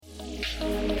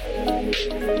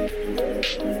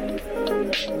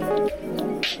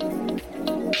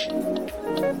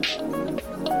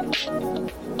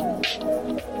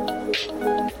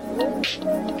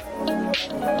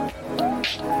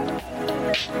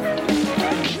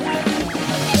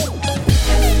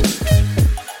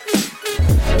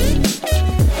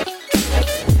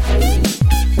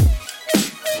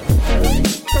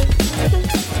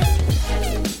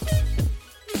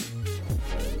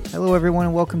Hello, everyone,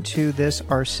 and welcome to this,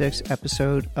 our sixth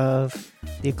episode of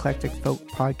the Eclectic Folk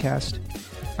Podcast.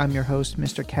 I'm your host,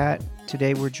 Mr. Cat.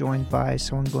 Today, we're joined by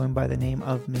someone going by the name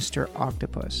of Mr.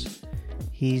 Octopus.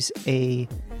 He's a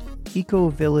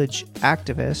eco-village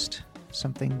activist,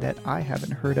 something that I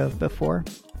haven't heard of before.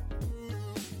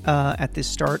 At the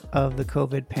start of the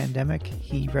COVID pandemic,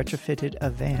 he retrofitted a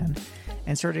van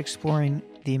and started exploring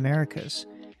the Americas.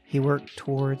 He worked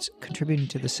towards contributing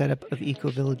to the setup of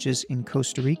eco-villages in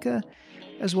Costa Rica,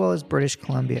 as well as British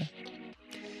Columbia.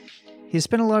 He has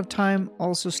spent a lot of time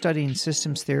also studying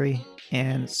systems theory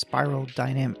and spiral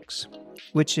dynamics,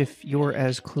 which if you're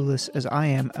as clueless as I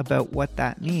am about what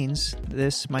that means,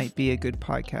 this might be a good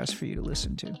podcast for you to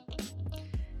listen to.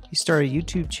 He started a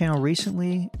YouTube channel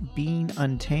recently, Being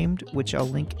Untamed, which I'll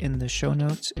link in the show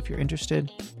notes if you're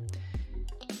interested.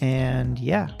 And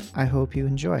yeah, I hope you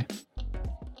enjoy.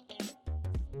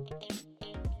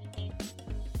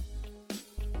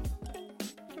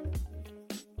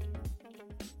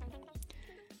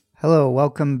 Hello,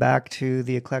 welcome back to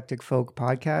the Eclectic Folk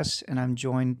Podcast, and I'm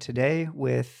joined today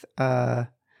with our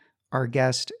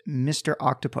guest, Mr.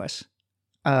 Octopus.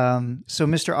 So,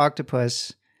 Mr.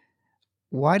 Octopus,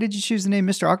 why did you choose the name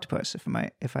Mr. Octopus, if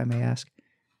I may ask?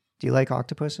 Do you like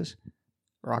octopuses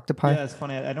or octopi? Yeah, it's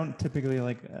funny. I don't typically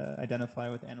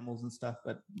identify with animals and stuff,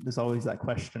 but there's always that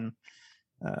question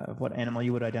of what animal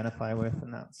you would identify with,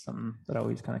 and that's something that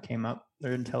always kind of came up.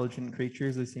 They're intelligent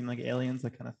creatures. They seem like aliens. I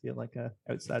kind of feel like an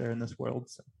outsider in this world.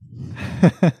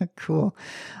 So. Cool.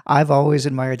 I've always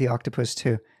admired the octopus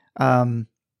too.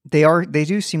 They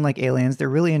do seem like aliens. They're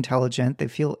really intelligent. They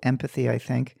feel empathy, I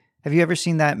think. Have you ever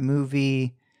seen that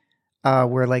movie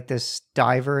where like this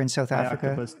diver in South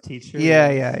Africa? Octopus teacher.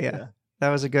 Yeah. That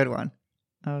was a good one.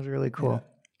 That was really cool.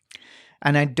 Yeah.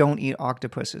 And I don't eat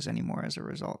octopuses anymore as a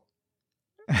result.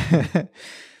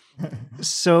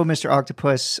 So, Mr.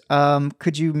 Octopus,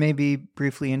 could you maybe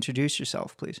briefly introduce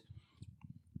yourself, please?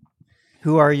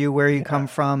 Who are you, where you come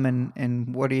from,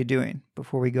 and what are you doing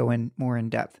before we go in more in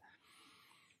depth?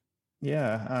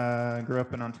 Yeah, I grew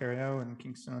up in Ontario, in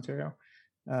Kingston, Ontario.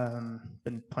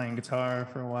 Been playing guitar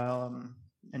for a while,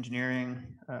 engineering,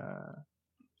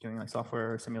 doing like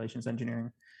software simulations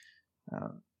engineering.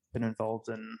 Been involved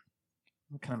in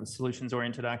kind of a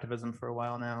solutions-oriented activism for a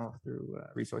while now through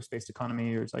resource-based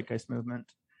economy or zeitgeist movement.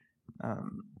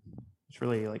 It's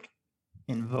really like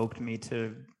invoked me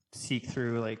to seek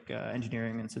through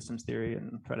engineering and systems theory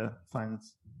and try to find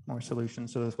more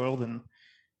solutions to this world in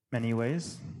many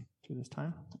ways through this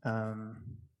time.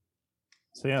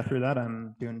 So yeah, through that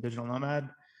I'm doing digital nomad,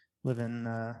 living in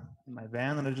my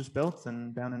van that I just built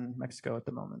and down in Mexico at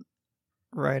the moment.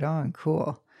 Right on,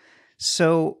 cool.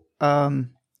 So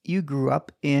you grew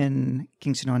up in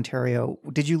Kingston, Ontario.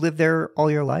 Did you live there all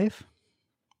your life?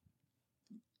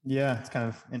 Yeah, it's kind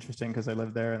of interesting because I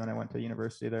lived there and then I went to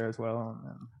university there as well.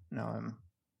 And now I'm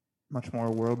much more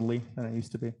worldly than I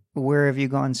used to be. Where have you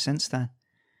gone since then?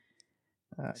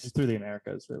 Just through the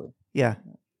Americas, really. Yeah.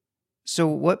 So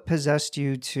what possessed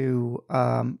you to...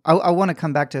 I want to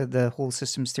come back to the whole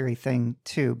systems theory thing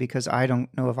too, because I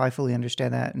don't know if I fully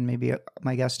understand that, and maybe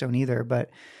my guests don't either, but...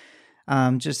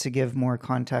 just to give more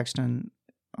context on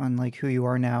like who you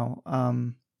are now,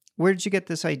 where did you get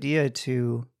this idea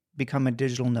to become a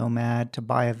digital nomad, to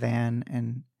buy a van,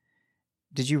 and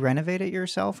did you renovate it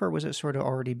yourself, or was it sort of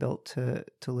already built to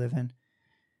live in?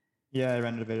 Yeah, I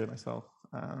renovated it myself.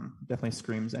 Definitely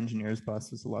screams engineer's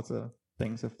bus. There's lots of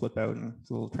things that flip out, and it's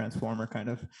a little transformer kind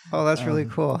of. Oh, that's really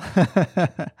cool.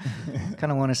 Kind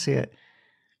of want to see it.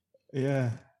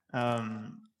 Yeah.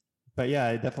 But yeah,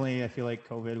 I feel like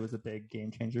COVID was a big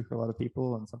game changer for a lot of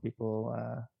people, and some people,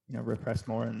 repressed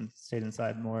more and stayed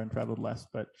inside more and traveled less.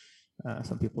 But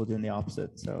some people are doing the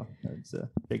opposite, so it's a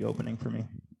big opening for me.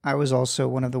 I was also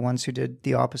one of the ones who did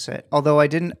the opposite. Although I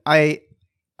didn't,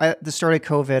 at the start of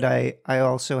COVID, I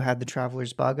also had the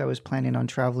traveler's bug. I was planning on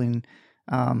traveling,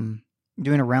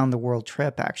 doing a round the world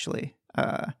trip actually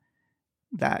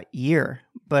that year,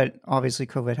 but obviously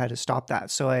COVID had to stop that.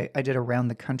 So I did a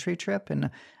round the country trip, and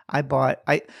I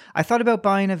thought about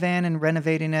buying a van and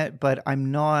renovating it, but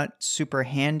I'm not super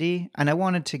handy and I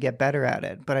wanted to get better at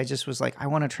it. But I just was like, I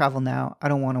want to travel now. I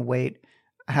don't want to wait.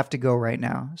 I have to go right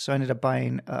now. So I ended up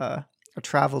buying a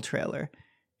travel trailer,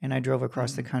 and I drove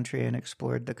across the country and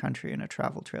explored the country in a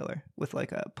travel trailer with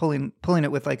like a pulling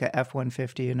it with like a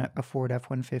F-150 and a Ford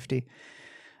F-150.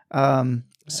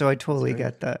 So I totally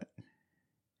get that.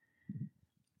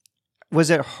 Was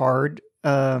it hard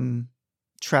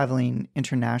traveling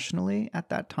internationally at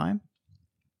that time?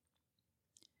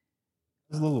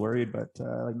 I was a little worried, but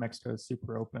like Mexico is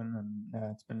super open,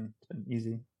 and it's been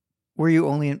easy. Were you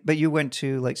only but you went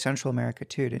to like Central America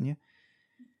too, didn't you?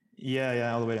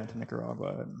 Yeah, all the way down to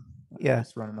Nicaragua, and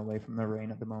just running away from the rain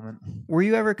at the moment. Were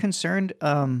you ever concerned?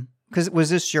 Because was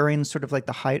this during sort of like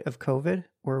the height of COVID,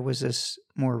 or was this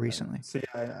more recently? So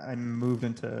yeah, I moved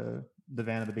into the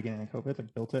van at the beginning of COVID. I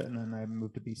built it, and then I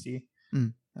moved to BC.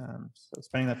 So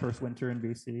spending that first winter in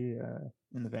BC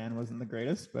in the van wasn't the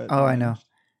greatest, but I know.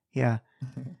 Yeah.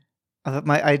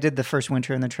 I did the first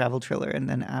winter in the travel trailer, and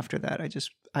then after that,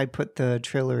 I put the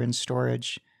trailer in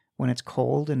storage when it's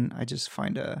cold, and I just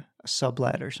find a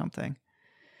sublet or something.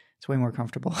 It's way more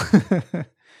comfortable.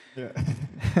 Yeah.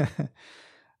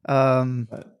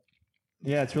 But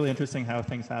yeah, it's really interesting how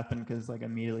things happen, because like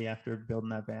immediately after building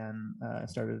that van, I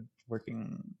started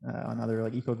working on other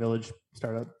like eco-village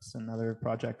startups and other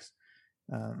projects,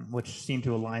 which seemed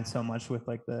to align so much with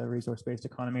like the resource-based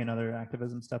economy and other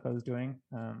activism stuff I was doing.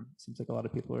 Seems like a lot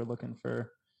of people are looking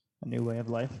for a new way of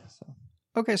life. So.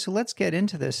 Okay, so let's get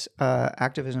into this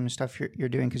activism stuff you're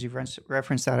doing, because you've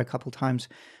referenced that a couple times.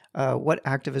 What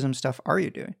activism stuff are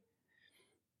you doing?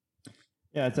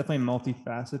 Yeah, it's definitely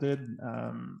multifaceted.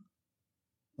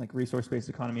 Like resource-based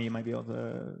economy, you might be able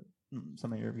to.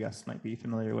 Some of your guests might be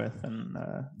familiar with, and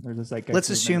there's this like. Let's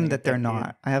assume that they're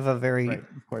not. I have a very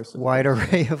wide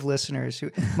array of listeners who,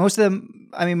 most of them,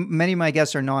 I mean, many of my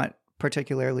guests are not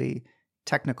particularly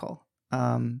technical.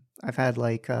 I've had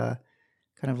like kind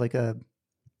of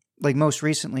like most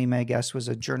recently, my guest was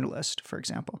a journalist, for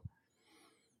example.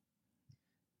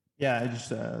 Yeah,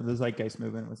 the Zeitgeist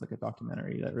movement was like a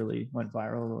documentary that really went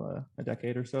viral a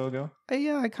decade or so ago.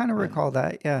 Yeah, I kind of recall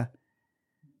that. Yeah.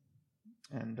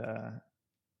 And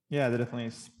yeah, they definitely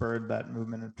spurred that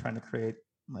movement of trying to create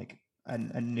like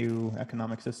a new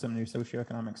economic system, new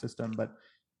socioeconomic system. But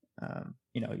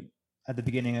at the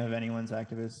beginning of anyone's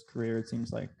activist career, it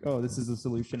seems like, oh, this is the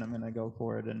solution. I'm going to go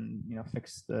for it and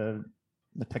fix the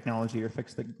technology, or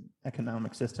fix the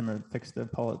economic system, or fix the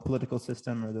political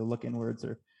system, or they'll look inwards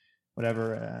or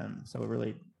whatever. So it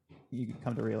really, you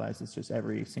come to realize it's just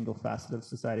every single facet of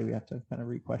society we have to kind of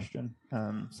re-question.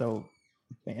 So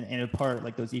in part,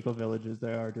 like those eco villages,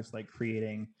 they are just like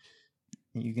creating,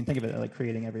 you can think of it like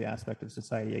creating every aspect of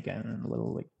society again in a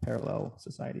little like parallel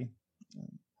society,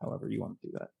 however you want to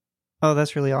do that. Oh,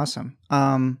 that's really awesome.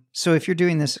 So if you're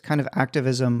doing this kind of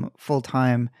activism full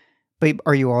time, but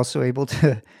are you also able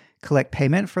to collect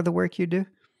payment for the work you do?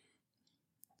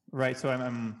 Right. So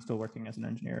I'm still working as an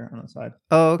engineer on the side.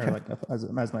 Oh, okay. Or like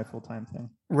as my full-time thing.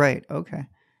 Right. Okay.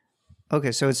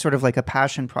 Okay. So it's sort of like a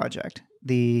passion project,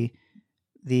 the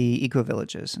eco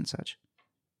villages and such.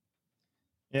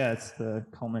 Yeah, it's the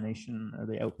culmination or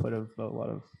the output of a lot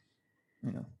of,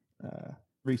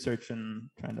 research and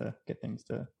trying to get things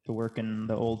to work in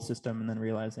the old system, and then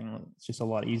realizing it's just a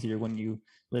lot easier when you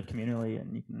live communally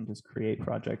and you can just create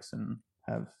projects and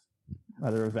have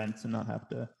other events and not have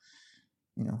to,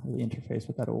 really interface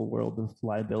with that old world of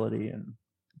liability and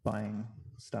buying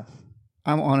stuff.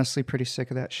 I'm honestly pretty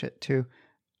sick of that shit too.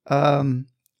 How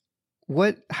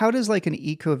does like an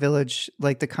eco village,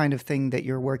 like the kind of thing that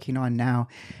you're working on now,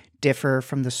 differ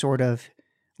from the sort of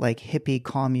like hippie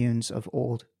communes of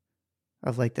old,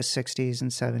 of like the 60s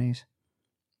and 70s?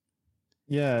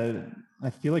 Yeah, I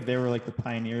feel like they were like the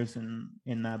pioneers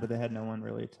in that, but they had no one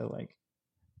really to like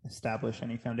establish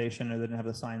any foundation, or they didn't have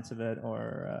the science of it,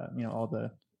 or all the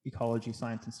ecology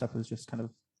science and stuff was just kind of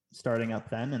starting up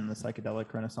then, and the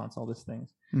psychedelic renaissance, all these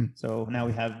things. So now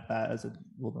we have that as a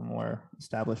little bit more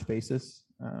established basis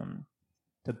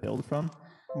to build from.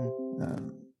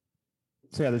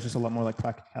 So yeah, there's just a lot more like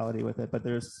practicality with it, but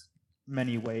there's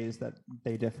many ways that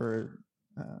they differ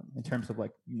in terms of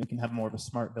like, you can have more of a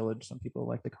smart village, some people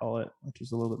like to call it, which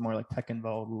is a little bit more like tech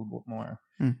involved, a little bit more.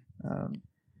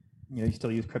 You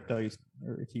still use crypto,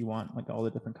 or if you want like all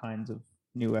the different kinds of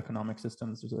new economic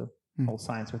systems, there's a whole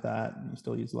science with that, and you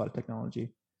still use a lot of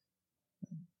technology.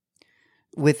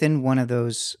 Within one of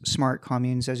those smart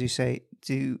communes, as you say,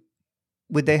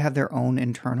 would they have their own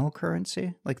internal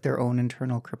currency, like their own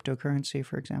internal cryptocurrency,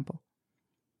 for example?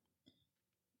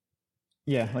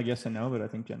 Yeah, like yes and no, but I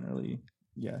think generally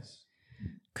yes.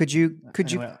 Could you?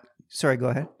 Sorry, go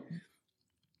ahead.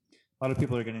 A lot of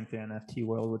people are getting into the NFT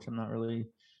world, which I'm not really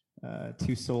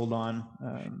too sold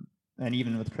on. and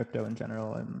even with crypto in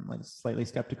general, I'm like slightly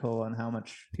skeptical on how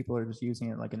much people are just using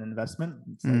it like an investment.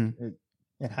 It's like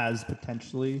it has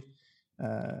potentially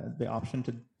the option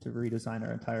to redesign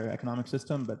our entire economic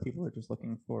system, but people are just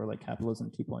looking for like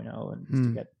capitalism 2.0 and just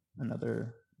to get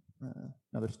another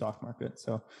stock market.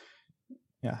 So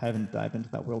yeah, I haven't dived into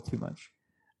that world too much.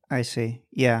 I see.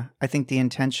 Yeah, I think the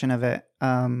intention of it,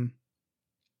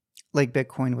 like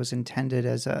Bitcoin, was intended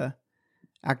as a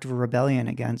act of rebellion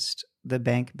against the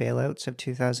bank bailouts of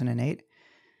 2008.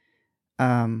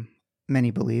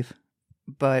 Many believe,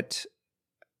 but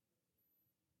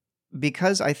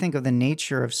because I think of the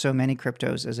nature of so many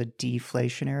cryptos as a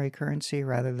deflationary currency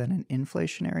rather than an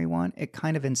inflationary one, it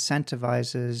kind of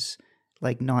incentivizes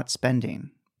like not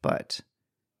spending, but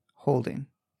holding,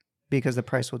 because the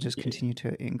price will just continue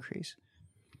to increase.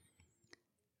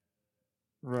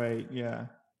 Right. Yeah.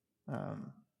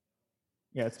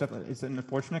 Yeah, it's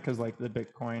unfortunate because like the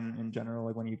Bitcoin in general,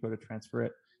 like when you go to transfer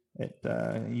it, it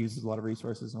uses a lot of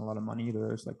resources and a lot of money.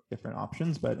 There's like different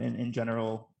options, but in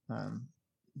general,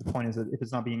 the point is that if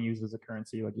it's not being used as a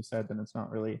currency, like you said, then it's not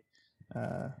really,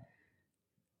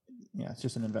 it's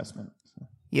just an investment. So.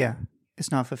 Yeah,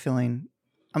 it's not fulfilling.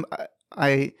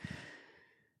 I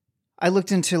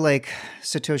looked into like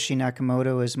Satoshi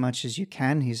Nakamoto as much as you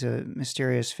can. He's a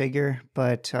mysterious figure,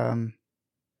 but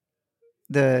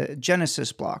the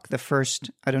Genesis block, the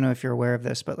first, I don't know if you're aware of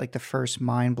this, but like the first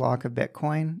mine block of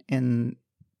Bitcoin in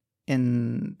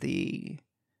the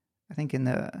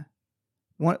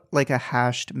what, like a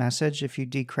hashed message, if you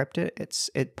decrypt it,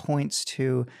 it points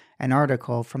to an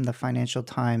article from the Financial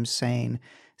Times saying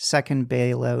second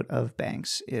bailout of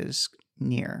banks is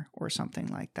near or something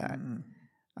like that.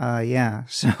 Yeah.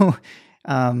 So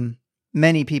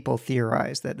many people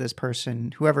theorize that this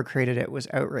person, whoever created it, was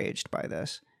outraged by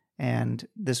this. And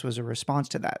this was a response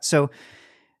to that. So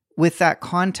with that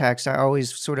context, I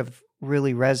always sort of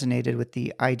really resonated with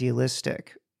the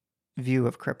idealistic view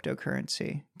of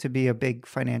cryptocurrency to be a big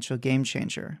financial game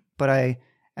changer. But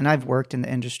I've worked in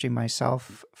the industry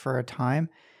myself for a time,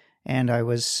 and I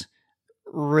was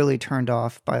really turned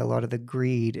off by a lot of the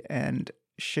greed and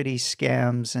shitty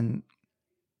scams and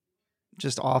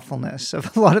just awfulness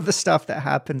of a lot of the stuff that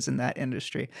happens in that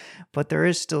industry. But there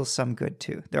is still some good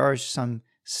too. There are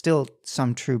still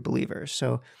some true believers.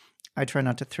 So I try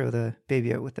not to throw the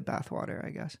baby out with the bathwater, I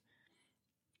guess.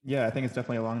 Yeah, I think it's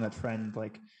definitely along that trend.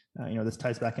 Like, this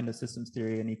ties back into systems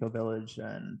theory and eco-village,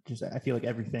 and just I feel like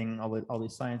everything, all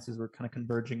these sciences were kind of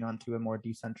converging onto a more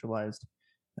decentralized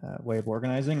way of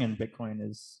organizing, and Bitcoin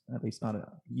is at least not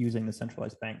using the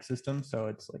centralized bank system, so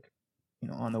it's like,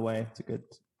 on the way. It's a good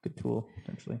tool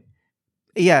potentially.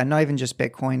 Yeah, not even just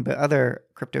Bitcoin, but other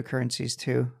cryptocurrencies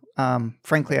too.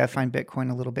 Frankly, I find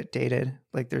Bitcoin a little bit dated.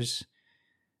 Like there's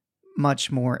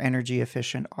much more energy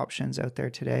efficient options out there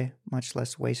today, much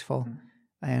less wasteful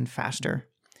and faster.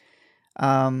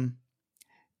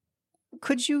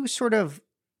 Could you sort of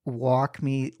walk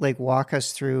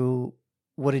us through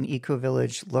what an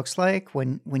eco-village looks like?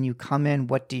 When you come in,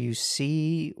 what do you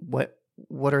see? What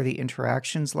are the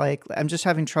interactions like? I'm just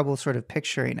having trouble sort of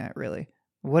picturing it, really.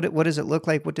 What does it look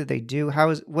like? What do they do?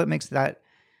 What makes that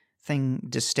thing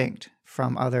distinct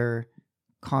from other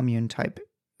commune type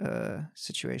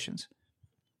situations?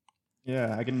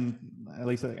 Yeah, I can at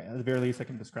the very least I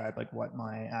can describe like what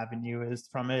my avenue is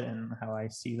from it and how I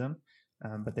see them.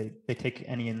 But they take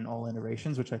any and all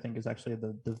iterations, which I think is actually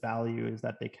the value, is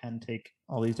that they can take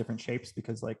all these different shapes,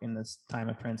 because like in this time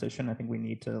of transition, I think we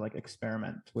need to like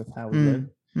experiment with how we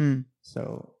live.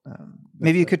 So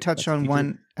maybe you could touch on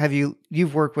one.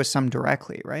 You've worked with some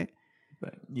directly, right?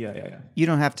 But yeah. You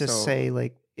don't have to say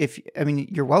like,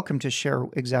 you're welcome to share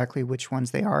exactly which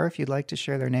ones they are if you'd like to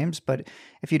share their names, but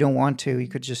if you don't want to, you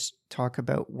could just talk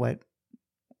about what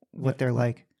they're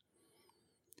like.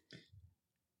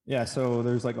 Yeah, so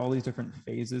there's like all these different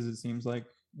phases, it seems like.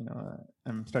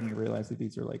 I'm starting to realize that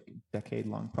these are like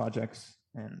decade-long projects,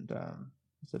 and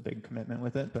it's a big commitment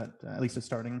with it, but at least it's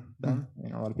starting them.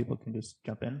 A lot of people can just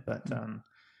jump in, but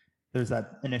there's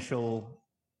that initial,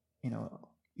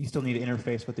 you still need to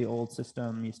interface with the old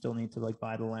system. You still need to like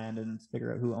buy the land and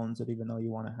figure out who owns it, even though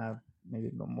you want to have maybe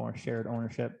more shared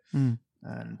ownership. And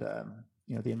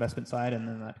the investment side, and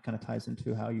then that kind of ties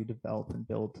into how you develop and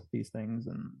build these things.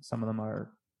 And some of them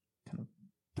are kind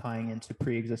of tying into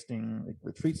pre-existing like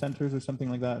retreat centers or something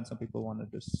like that, and some people want to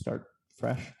just start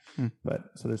fresh. But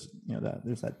so there's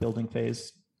there's that building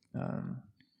phase. A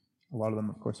lot of them,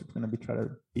 of course, are going to try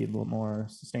to be a little more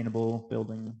sustainable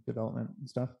building development and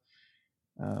stuff.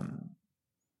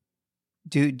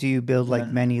 Do you build like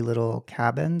many little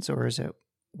cabins, or is it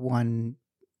one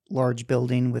large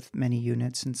building with many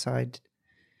units inside?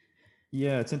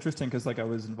 Yeah, it's interesting because like I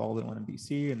was involved in one in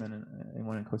BC and then in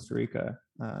one in Costa Rica.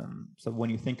 So when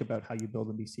you think about how you build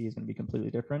in BC is going to be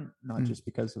completely different, not just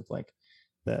because of like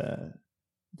the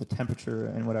the temperature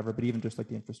and whatever, but even just like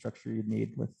the infrastructure you'd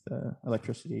need with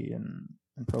electricity and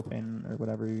propane or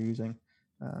whatever you're using.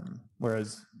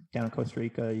 Whereas down in Costa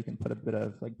Rica, you can put a bit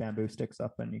of like bamboo sticks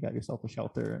up and you got yourself a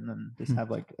shelter and then just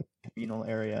have like a communal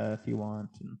area if you want.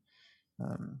 And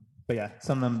but yeah,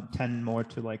 some of them tend more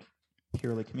to like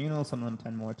purely communal. Some of them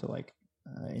tend more to like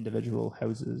individual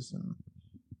houses and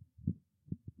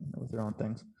with their own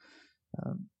things.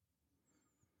 Um,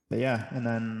 but yeah, and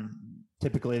then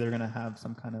typically they're going to have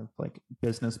some kind of like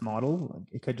business model. Like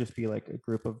it could just be like a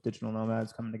group of digital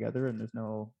nomads coming together and there's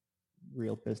no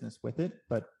real business with it.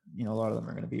 But a lot of them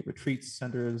are going to be retreat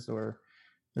centers, or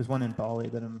there's one in Bali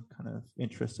that I'm kind of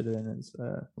interested in. It's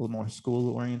a little more school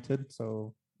oriented.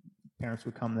 So parents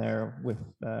would come there with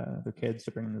their kids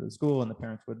to bring them to the school, and the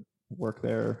parents would work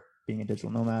there being a digital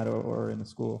nomad or in the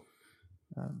school,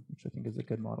 which I think is a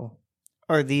good model.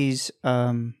 Are these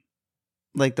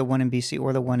like the one in BC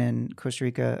or the one in Costa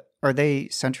Rica, are they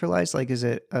centralized? Like, is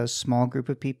it a small group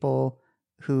of people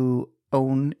who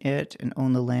own it and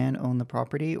own the land, own the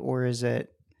property, or is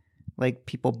it like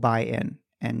people buy in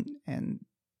and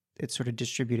it's sort of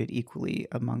distributed equally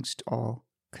amongst all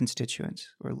constituents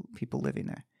or people living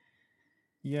there?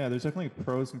 Yeah, there's definitely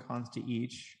pros and cons to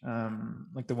each.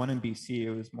 Like the one in BC,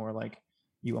 it was more like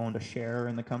you owned a share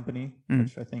in the company,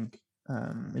 which I think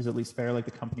is at least fair. Like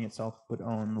the company itself would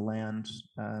own the land.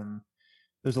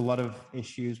 There's a lot of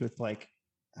issues with like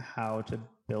how to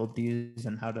build these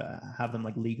and how to have them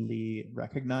like legally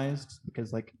recognized,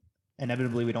 because like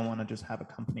inevitably we don't want to just have a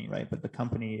company, right? But the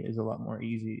company is a lot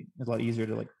easier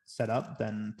to like set up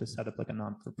than to set up like a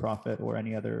non-for-profit or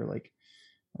any other like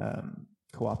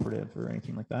cooperative or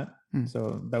anything like that.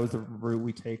 So that was the route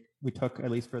we took,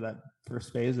 at least for that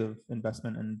first phase of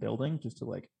investment and building, just to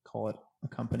like call it a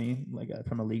company, like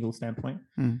from a legal standpoint.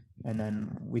 And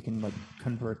then we can like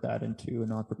convert that into a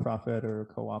non-for-profit or a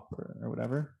co-op or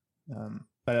whatever.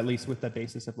 But at least with that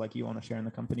basis of like you own a share in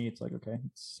the company, it's like, okay,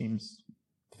 it seems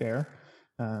fair.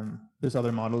 There's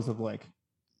other models of like,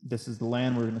 this is the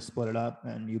land, we're going to split it up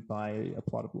and you buy a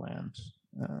plot of land,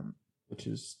 which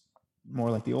is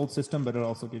more like the old system, but it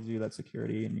also gives you that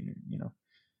security, and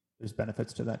there's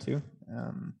benefits to that too.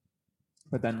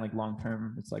 But then like long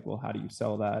term, it's like, well, how do you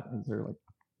sell that? Is there like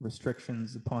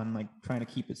restrictions upon like trying to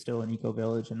keep it still an eco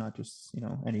village and not just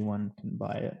anyone can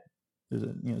buy it? There's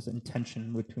an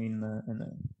intention between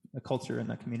the culture and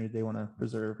that community they want to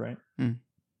preserve, right?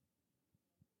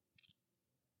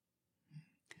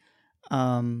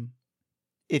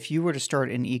 If you were to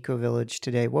start an eco village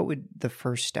today, what would the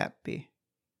first step be?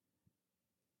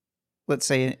 Let's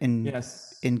say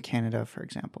in Canada, for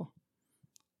example.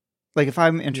 Like if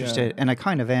I'm interested, and I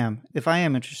kind of am, if I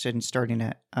am interested in starting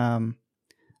it, to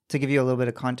give you a little bit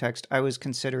of context, I was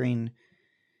considering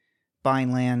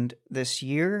buying land this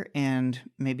year and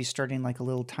maybe starting like a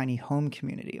little tiny home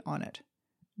community on it.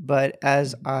 But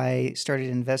as I started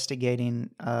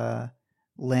investigating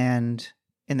land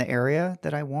in the area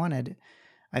that I wanted,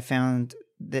 I found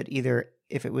that either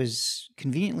if it was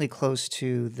conveniently close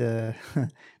to the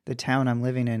the town I'm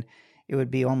living in, it would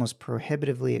be almost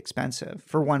prohibitively expensive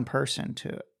for one person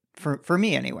for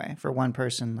me anyway, for one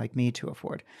person like me to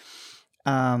afford.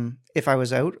 If I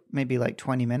was out maybe like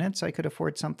 20 minutes, I could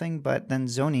afford something, but then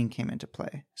zoning came into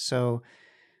play. So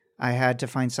I had to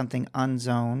find something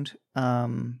unzoned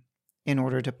in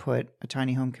order to put a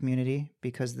tiny home community,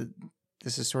 because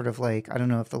this is sort of like, I don't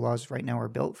know if the laws right now are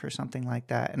built for something like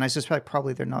that. And I suspect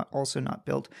probably they're not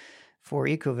built for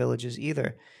eco villages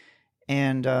either.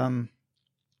 And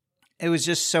it was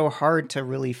just so hard to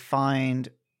really find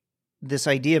this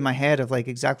idea in my head of like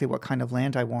exactly what kind of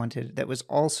land I wanted that was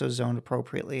also zoned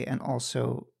appropriately and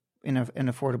also in an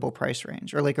affordable price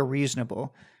range, or like a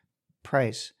reasonable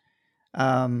price.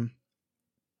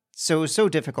 So it was so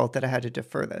difficult that I had to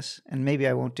defer this, and maybe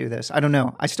I won't do this. I don't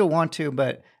know. I still want to,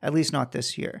 but at least not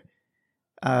this year.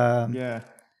 Yeah.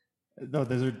 No,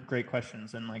 those are great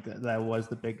questions. And like that was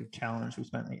the big challenge. We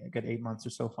spent like a good 8 months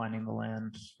or so finding the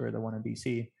land for the one in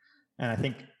BC. And I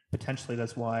think potentially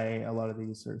that's why a lot of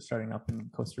these are starting up in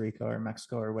Costa Rica or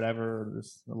Mexico or whatever.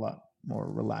 There's a lot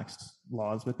more relaxed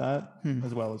laws with that,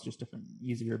 as well as just different,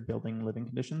 easier building, living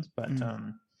conditions. But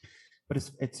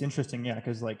it's interesting, yeah,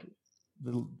 because like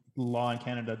the law in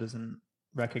Canada doesn't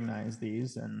recognize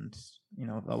these, and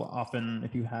often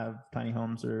if you have tiny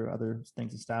homes or other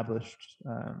things established,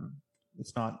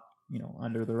 it's not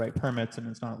under the right permits and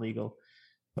it's not legal.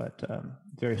 But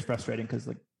very frustrating, because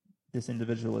like this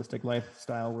individualistic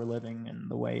lifestyle we're living and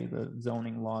the way the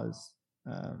zoning laws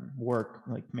work,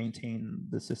 like maintain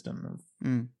the system of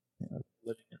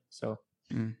living in. So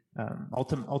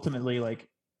ultimately, like,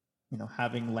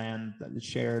 having land that is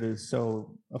shared is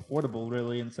so affordable,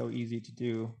 really, and so easy to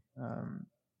do.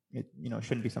 It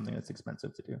shouldn't be something that's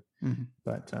expensive to do.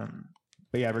 But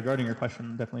yeah, regarding your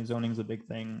question, definitely zoning is a big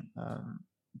thing.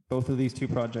 Both of these two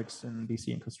projects in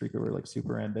BC and Costa Rica were like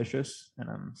super ambitious, and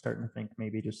I'm starting to think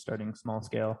maybe just starting small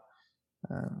scale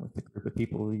with the group of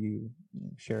people you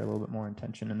share a little bit more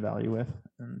intention and value with,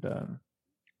 and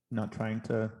not trying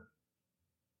to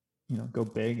go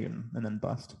big and then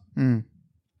bust.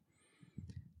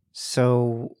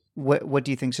 So what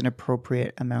do you think is an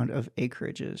appropriate amount of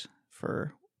acreages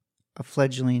for a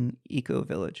fledgling eco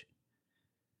village?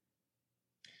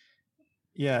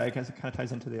 Yeah, I guess it kind of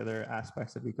ties into the other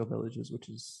aspects of eco villages, which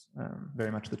is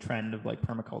very much the trend of like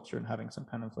permaculture and having some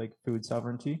kind of like food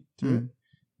sovereignty to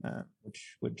it,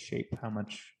 which would shape how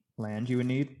much land you would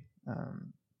need.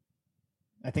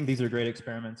 I think these are great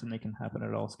experiments and they can happen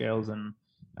at all scales. And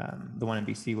the one in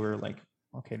BC, we're like,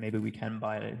 okay, maybe we can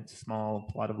buy a small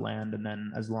plot of land, and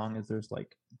then as long as there's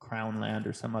like crown land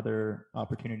or some other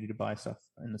opportunity to buy stuff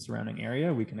in the surrounding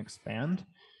area, we can expand.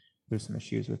 There's some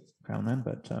issues with crown land,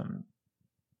 but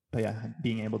yeah,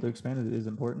 being able to expand is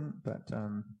important. But I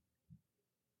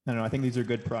don't know. I think these are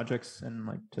good projects, and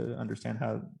like to understand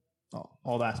how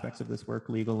all the aspects of this work,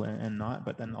 legal and not.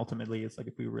 But then ultimately, it's like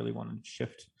if we really want to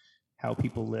shift how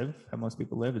people live, how most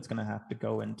people live, it's going to have to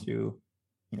go into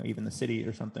even the city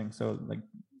or something. So like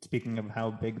speaking of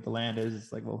how big the land is,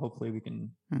 it's like, well, hopefully we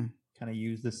can kind of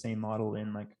use the same model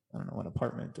in like, I don't know, an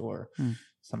apartment or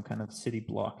some kind of city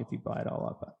block if you buy it all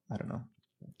up. I don't know.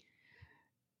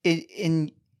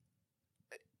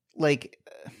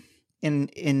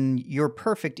 In your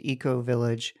perfect eco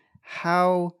village,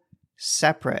 how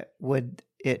separate would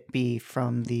it be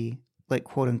from the like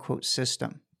quote unquote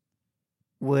system?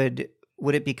 Would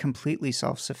it be completely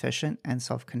self-sufficient and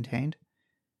self-contained?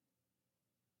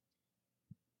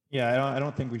 Yeah, I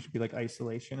don't think we should be like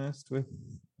isolationist with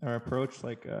our approach.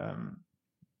 Like, at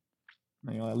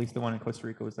least the one in Costa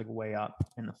Rica was like way up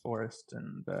in the forest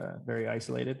and very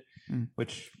isolated,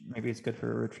 which maybe it's good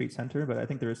for a retreat center. But I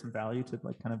think there is some value to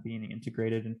like kind of being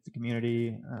integrated into the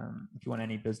community. If you want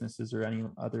any businesses or any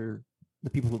other the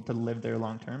people to live there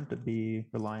long term, to be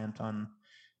reliant on,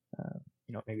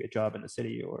 maybe a job in the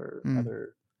city or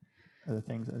other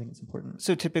things, I think it's important.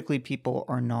 So typically, people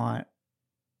are not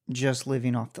just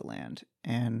living off the land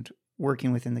and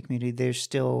working within the community. They're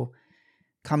still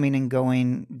coming and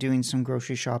going, doing some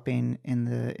grocery shopping in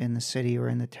the city or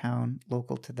in the town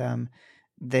local to them.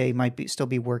 They might still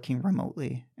be working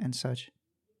remotely and such.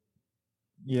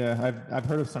 Yeah, I've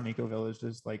heard of some eco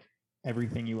villages, like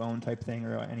everything you own type thing,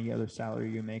 or any other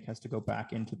salary you make has to go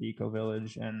back into the eco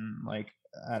village. And like,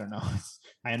 I don't know,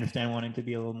 I understand wanting to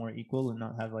be a little more equal and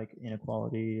not have like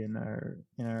inequality in our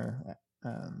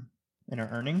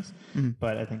earnings,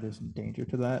 but I think there's some danger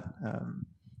to that.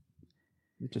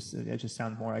 It just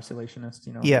sounds more isolationist,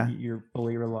 Yeah. You're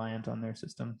fully reliant on their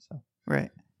system. So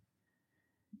right.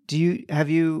 Have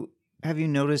you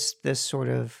noticed this sort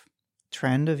of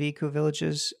trend of eco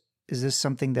villages? Is this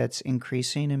something that's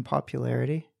increasing in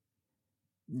popularity?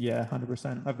 Yeah,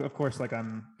 100%. Of course, like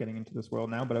I'm getting into this world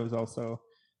now, but I was also,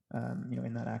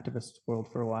 in that activist world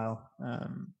for a while,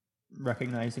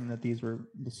 recognizing that these were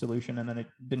the solution, and then it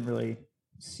didn't really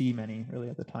see many really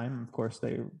at the time. Of course,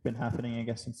 they've been happening, I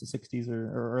guess, since the 60s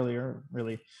or earlier.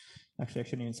 Really, actually, I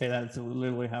shouldn't even say that. It's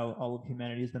literally how all of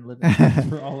humanity has been living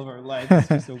for all of our lives. It's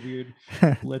just a weird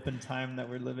blip in time that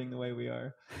we're living the way we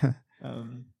are.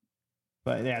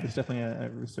 But yeah, there's definitely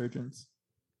a resurgence.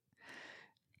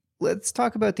 Let's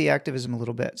talk about the activism a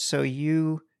little bit. So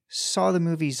you saw the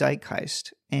movie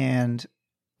Zeitgeist, and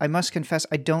I must confess,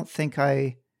 I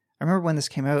remember when this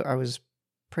came out, I was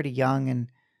pretty young, and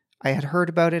I had heard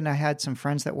about it, and I had some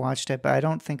friends that watched it, but I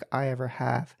don't think I ever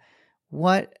have.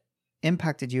 What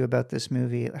impacted you about this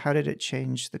movie? How did it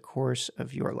change the course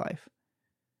of your life?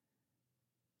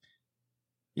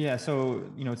 Yeah,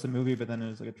 so it's a movie, but then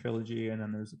there's like a trilogy, and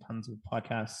then there's tons of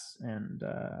podcasts and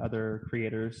other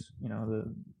creators.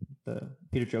 The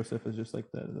Peter Joseph is just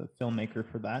like the filmmaker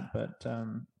for that, but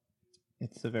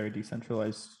it's a very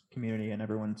decentralized community, and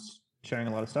everyone's sharing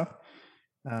a lot of stuff.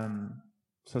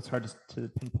 So it's hard to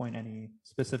pinpoint any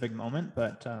specific moment,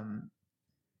 but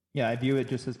yeah, I view it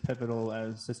just as pivotal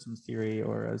as systems theory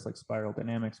or as like spiral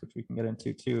dynamics, which we can get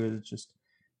into too. Is just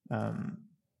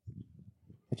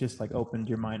it just like opened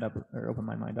my mind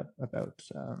up about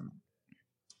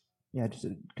just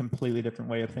a completely different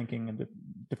way of thinking and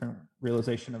different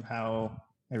realization of how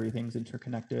everything's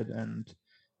interconnected, and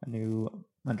a new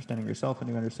understanding of yourself, a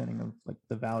new understanding of like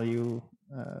the value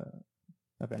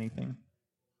of anything.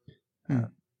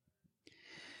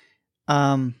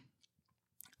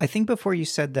 I think before you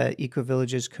said that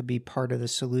eco-villages could be part of the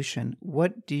solution,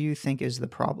 what do you think is the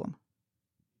problem?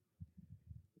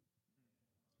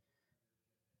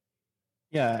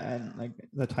 Yeah, and like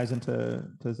that ties into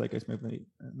the zeitgeist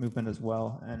movement as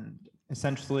well. And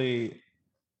essentially,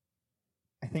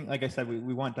 I think, like I said,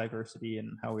 we want diversity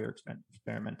in how we are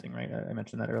experimenting, right? I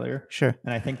mentioned that earlier. Sure.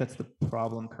 And I think that's the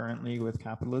problem currently with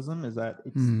capitalism, is that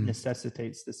it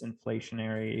necessitates this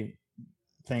inflationary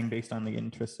thing based on the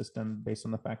interest system, based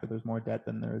on the fact that there's more debt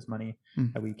than there is money,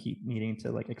 that we keep needing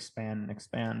to like expand and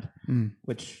expand,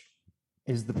 which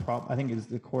is the problem. I think is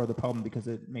the core of the problem, because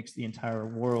it makes the entire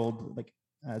world like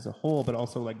as a whole, but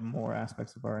also like more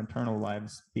aspects of our internal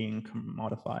lives being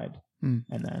commodified, and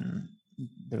then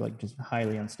they're like just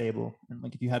highly unstable. And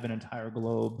like if you have an entire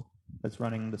globe that's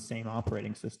running the same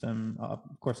operating system, of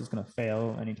course it's going to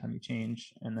fail anytime you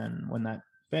change. And then when that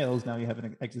fails, now you have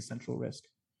an existential risk.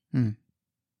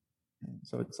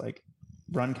 So it's like,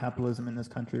 run capitalism in this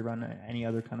country, run any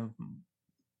other kind of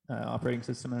operating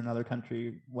system in another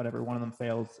country, whatever one of them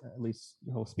fails, at least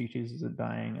the whole species isn't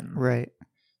dying. And right.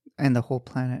 And the whole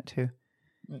planet too.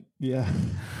 Yeah.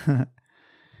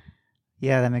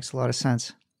 Yeah, that makes a lot of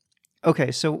sense.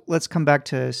 Okay, so let's come back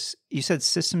to, you said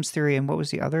systems theory, and what was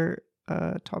the other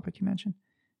topic you mentioned?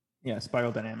 Yeah,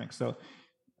 spiral dynamics. So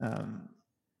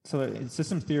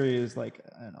systems theory is like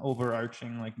an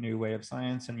overarching like new way of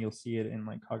science, and you'll see it in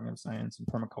like cognitive science and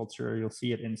permaculture. You'll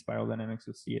see it in spiral dynamics.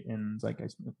 You'll see it in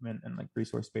zeitgeist movement and like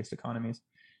resource-based economies.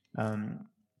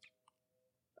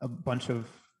 A bunch of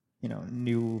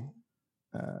new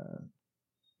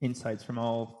insights from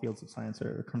all fields of science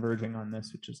are converging on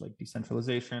this, which is like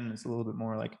decentralization. It's a little bit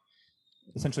more like,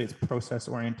 essentially it's process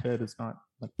oriented. It's not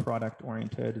like product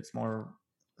oriented. It's more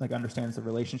like understands the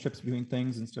relationships between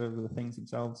things instead of the things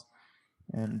themselves.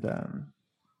 And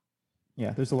yeah,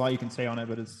 there's a lot you can say on it,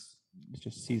 but it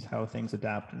just sees how things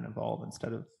adapt and evolve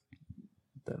instead of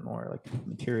the more like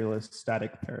materialist,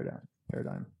 static paradigm.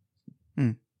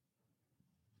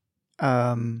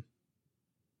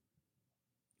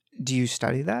 Do you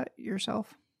study that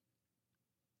yourself?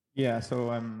 Yeah,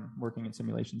 so I'm working in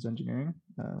simulations engineering,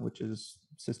 which is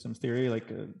systems theory.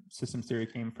 Like systems theory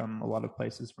came from a lot of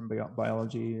places, from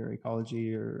biology or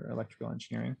ecology or electrical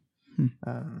engineering.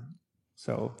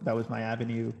 So that was my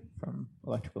avenue from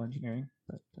electrical engineering.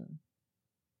 But,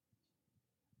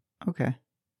 okay.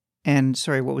 And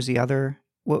sorry, what was the other?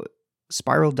 What,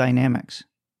 spiral dynamics?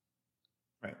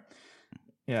 Right.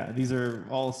 Yeah, these are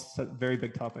all very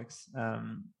big topics.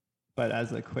 But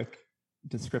as a quick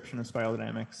description of spiral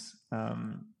dynamics,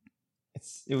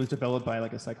 it was developed by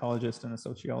like a psychologist and a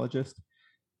sociologist,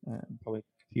 and probably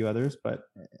a few others. But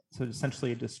so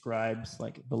essentially, it describes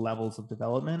like the levels of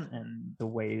development and the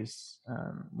ways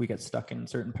we get stuck in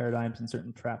certain paradigms and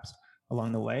certain traps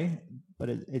along the way. But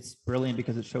it's brilliant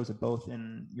because it shows it both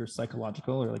in your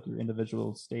psychological or like your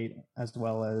individual state, as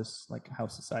well as like how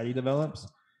society develops.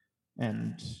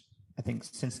 And I think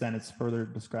since then, it's further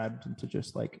described into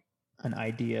just like an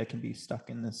idea can be stuck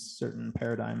in this certain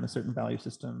paradigm, a certain value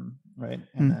system, right?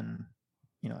 And then,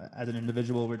 as an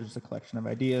individual, we're just a collection of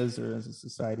ideas, or as a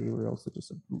society, we're also just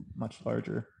a much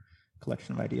larger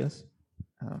collection of ideas.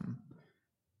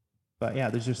 But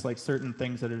yeah, there's just like certain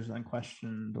things that are just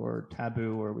unquestioned or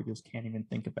taboo, or we just can't even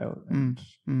think about. And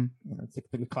it's like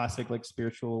the classic like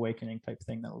spiritual awakening type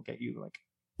thing that will get you like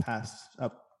passed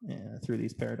up through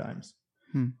these paradigms.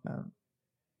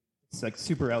 It's like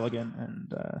super elegant,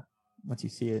 and once you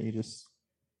see it, you just,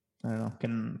 I don't know,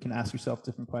 can ask yourself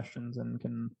different questions and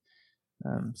can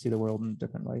see the world in a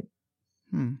different light.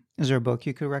 Is there a book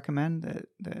you could recommend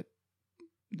that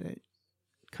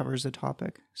covers the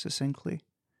topic succinctly?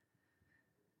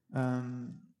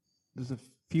 There's a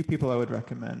few people I would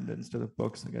recommend instead of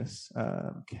books, I guess.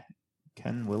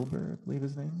 Ken Wilber, I believe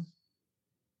his name.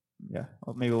 Yeah,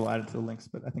 well, maybe we'll add it to the links,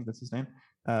 but I think that's his name.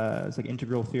 It's like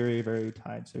integral theory, very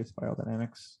tied to spiral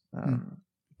dynamics.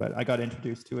 But I got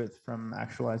introduced to it from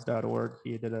actualize.org.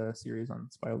 He did a series on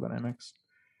spiral dynamics.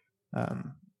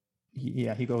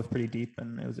 He goes pretty deep,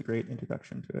 and it was a great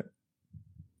introduction to it.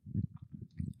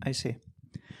 I see.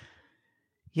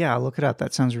 Yeah, I'll look it up.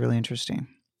 That sounds really interesting.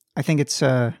 I think it's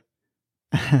I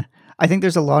think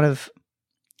there's a lot of,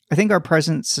 I think our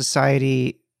present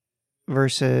society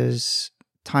versus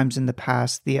times in the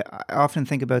past, I often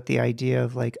think about the idea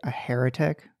of like a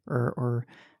heretic, or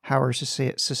how our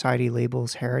society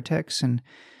labels heretics. And,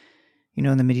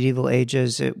 in the medieval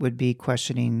ages, it would be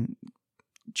questioning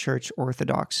church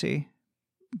orthodoxy,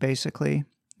 basically.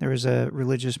 There was a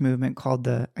religious movement called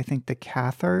the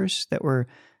Cathars that were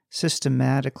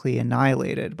systematically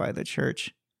annihilated by the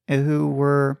church, who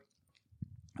were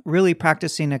really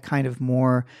practicing a kind of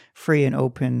more free and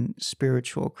open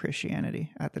spiritual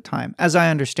Christianity at the time, as I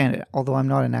understand it, although I'm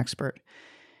not an expert.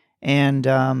 And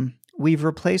we've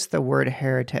replaced the word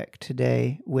heretic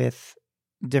today with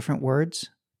different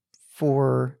words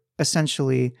for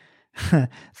essentially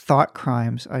thought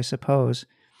crimes, I suppose,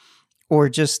 or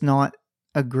just not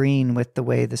agreeing with the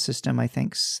way the system, I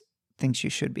think, thinks you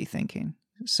should be thinking.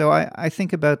 So I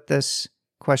think about this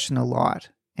question a lot,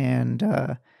 and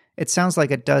it sounds like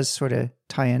it does sort of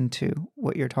tie into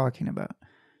what you're talking about.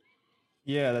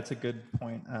 Yeah, that's a good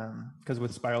point. Because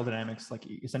with spiral dynamics, like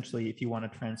essentially, if you want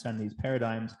to transcend these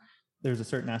paradigms, there's a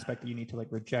certain aspect that you need to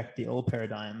like reject the old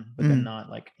paradigm, but then not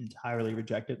like entirely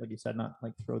reject it, like you said, not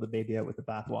like throw the baby out with the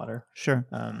bathwater. Sure.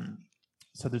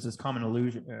 So there's this common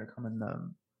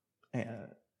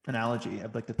analogy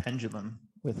of like the pendulum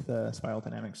with spiral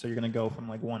dynamics. So you're going to go from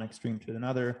like one extreme to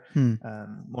another.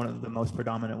 One of the most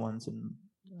predominant ones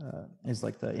is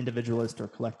like the individualist or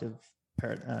collective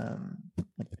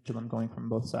like pendulum going from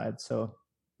both sides. So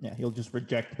yeah, he'll just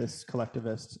reject this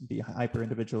collectivist, be hyper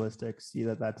individualistic, see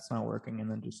that that's not working,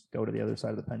 and then just go to the other side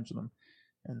of the pendulum.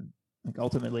 And like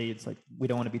ultimately, it's like we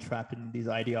don't want to be trapped in these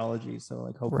ideologies. So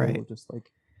like hopefully we'll just like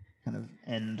kind of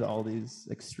end all these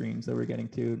extremes that we're getting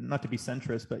to, not to be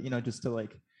centrist, but just to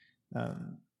like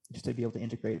just to be able to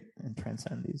integrate and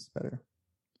transcend these better.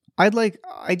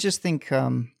 I just think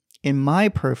in my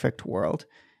perfect world,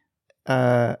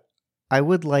 I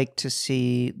would like to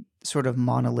see sort of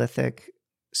monolithic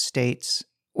states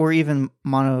or even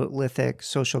monolithic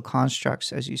social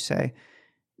constructs, as you say,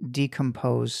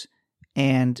 decompose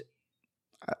and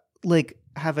like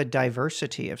have a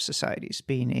diversity of societies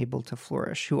being able to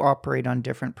flourish who operate on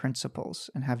different principles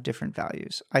and have different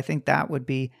values. I think that would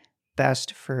be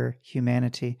best for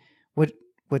humanity.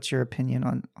 What's your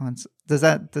opinion on does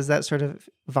that sort of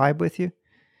vibe with you?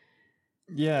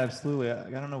 Yeah, absolutely. I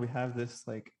don't know. We have this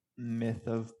like myth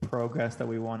of progress that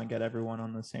we want to get everyone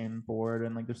on the same board,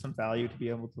 and like there's some value to be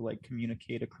able to like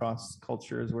communicate across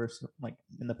cultures where like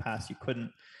in the past you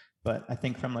couldn't. But I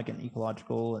think from like an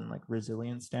ecological and like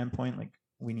resilience standpoint, like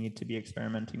we need to be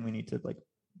experimenting. We need to like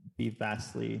be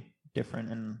vastly different,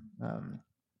 and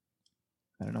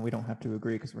I don't know. We don't have to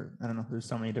agree because I don't know. There's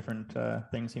so many different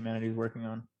things humanity is working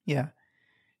on. Yeah.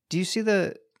 Do you see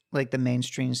the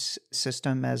mainstream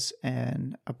system as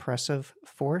an oppressive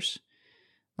force?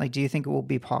 Like, do you think it will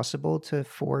be possible to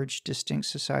forge distinct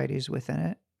societies within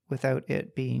it without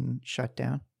it being shut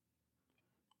down?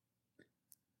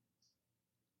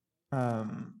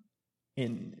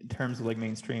 In terms of like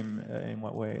mainstream, in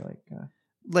what way?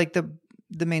 Like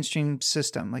the mainstream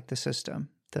system, like the system,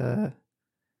 the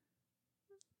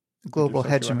global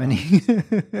hegemony.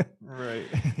 Right.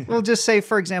 Well, just say,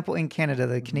 for example, in Canada,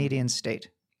 the Canadian state,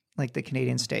 like the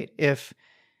Canadian state, if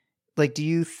like, do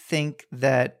you think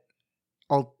that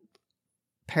all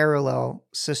parallel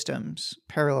systems,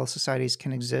 parallel societies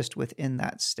can exist within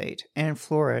that state and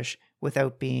flourish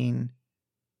without being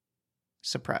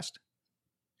suppressed?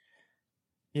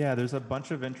 Yeah, there's a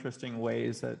bunch of interesting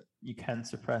ways that you can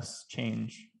suppress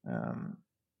change.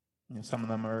 Some of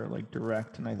them are like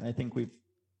direct, and I think we've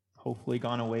hopefully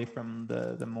gone away from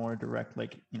the more direct,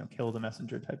 like kill the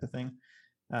messenger type of thing.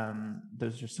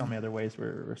 There's just so many other ways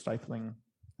we're stifling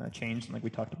change, and like we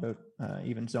talked about,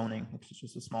 even zoning, which is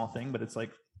just a small thing, but it's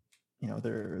like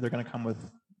they're going to come with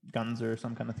guns or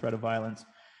some kind of threat of violence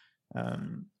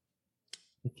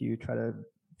if you try to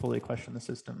fully question the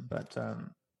system.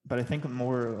 But I think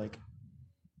more like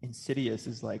insidious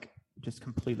is like just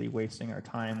completely wasting our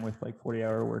time with like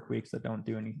 40-hour work weeks that don't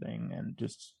do anything, and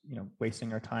just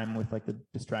wasting our time with like the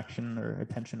distraction or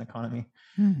attention economy.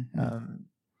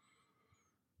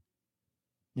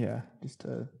 Yeah, just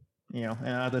and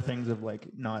other things of like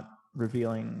not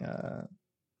revealing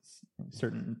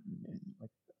certain like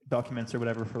documents or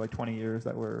whatever for like 20 years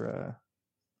that were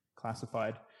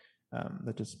classified.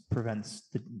 That just prevents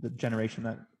the generation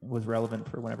that was relevant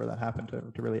for whenever that happened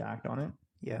to really act on it.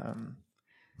 Yeah.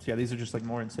 So yeah, these are just like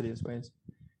more insidious ways.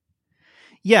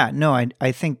 Yeah, no,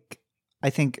 I think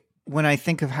when I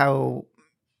think of how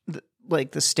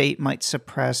like the state might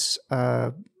suppress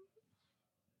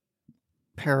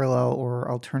parallel or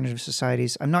alternative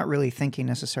societies, I'm not really thinking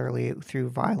necessarily through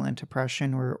violent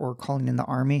oppression or calling in the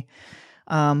army.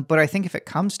 But I think if it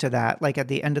comes to that, like at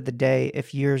the end of the day,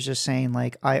 if you're just saying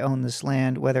like, I own this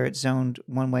land, whether it's zoned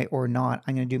one way or not,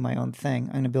 I'm going to do my own thing.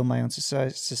 I'm going to build my own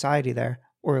society there.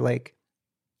 Or like,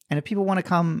 and if people want to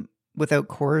come without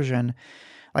coercion,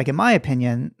 like in my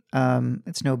opinion,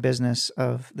 It's no business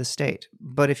of the state.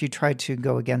 But if you try to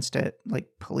go against it, like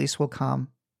police will come,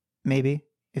 maybe.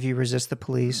 If you resist the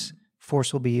police,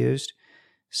 force will be used.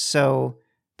 So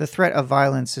the threat of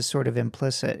violence is sort of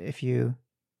implicit if you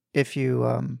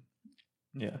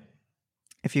Yeah.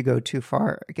 if you go too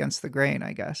far against the grain,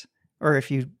 I guess, or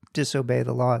if you disobey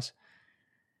the laws.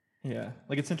 Yeah,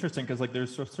 like it's interesting because like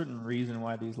there's a certain reason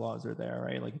why these laws are there,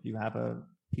 right? Like if you have a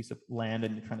piece of land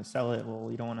and you're trying to sell it, well,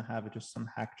 you don't want to have it just some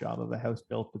hack job of a house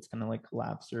built that's going to like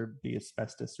collapse or be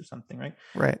asbestos or something, right?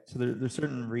 Right. So there's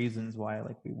certain reasons why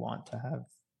like we want to have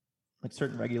like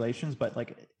certain regulations, but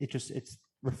like it's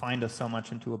refined us so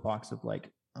much into a box of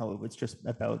like, oh, it's just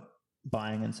about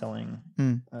buying and selling.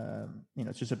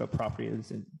 It's just about property.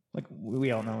 Like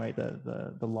we all know, right?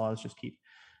 The laws just keep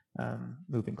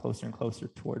moving closer and closer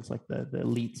towards like the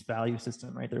elite's value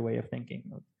system, right? Their way of thinking.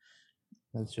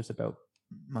 It's just about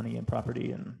money and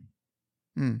property, and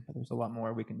there's a lot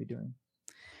more we can be doing.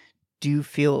 Do you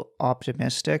feel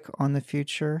optimistic on the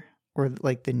future, or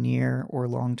like the near or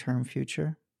long-term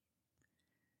future?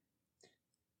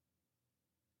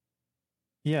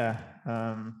 Yeah.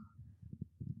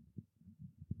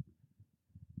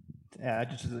 Yeah,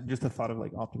 just the thought of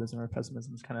like optimism or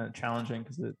pessimism is kind of challenging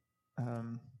because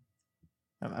I'm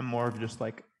more of just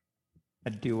like a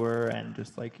doer and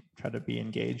just like try to be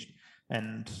engaged,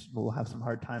 and we'll have some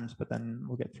hard times, but then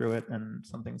we'll get through it and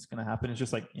something's going to happen. It's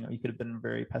just like, you could have been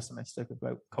very pessimistic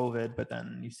about COVID, but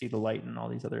then you see the light in all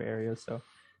these other areas. So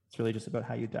it's really just about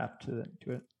how you adapt to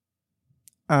it.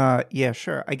 Yeah,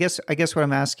 sure. I guess what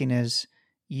I'm asking is,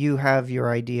 you have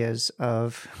your ideas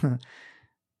of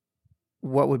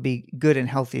what would be good and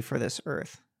healthy for this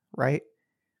earth, right?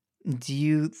 Do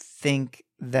you think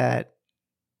that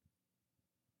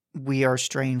we are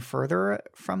straying further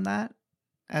from that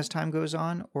as time goes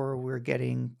on, or we're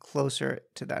getting closer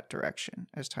to that direction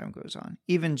as time goes on,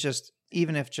 even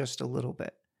if just a little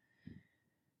bit?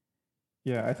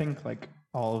 Yeah, I think like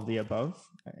all of the above,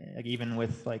 like even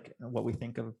with like what we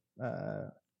think of,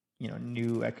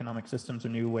 new economic systems or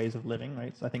new ways of living,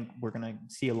 right? So I think we're going to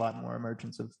see a lot more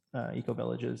emergence of eco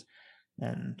villages,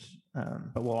 and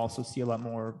but we'll also see a lot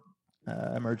more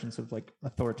emergence of like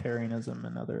authoritarianism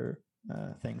and other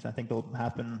things. I think they'll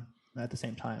happen at the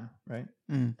same time, right?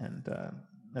 And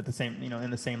at the same,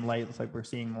 in the same light, it's like we're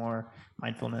seeing more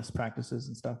mindfulness practices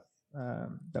and stuff,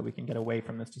 that we can get away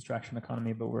from this distraction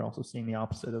economy, but we're also seeing the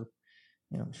opposite of,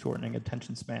 shortening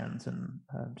attention spans and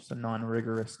just a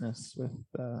non-rigorousness with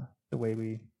the way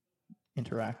we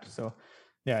interact. So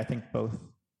yeah, I think both.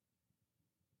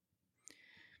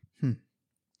 That's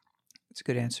a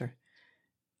good answer.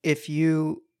 If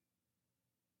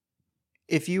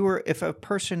a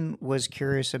person was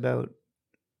curious about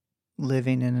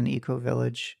living in an eco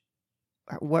village,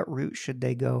 what route should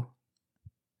they go?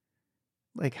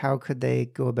 Like, how could they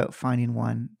go about finding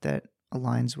one that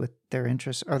aligns with their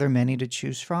interests? Are there many to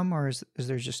choose from, or is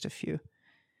there just a few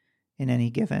in any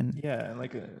given? Yeah,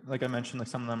 like I mentioned, like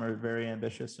some of them are very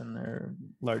ambitious and they're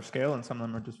large scale, and some of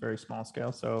them are just very small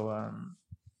scale. So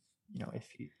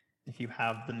if you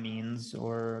have the means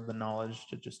or the knowledge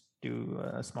to just do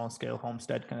a small scale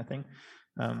homestead kind of thing,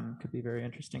 could be very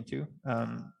interesting too.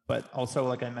 But also,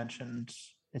 like I mentioned,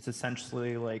 it's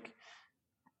essentially like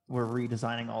we're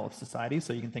redesigning all of society.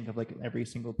 So you can think of like every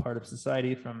single part of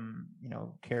society, from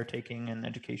caretaking and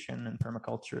education and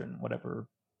permaculture and whatever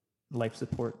life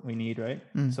support we need, right?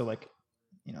 So like,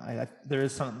 there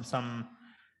is some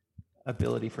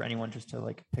ability for anyone just to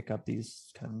like pick up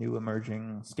these kind of new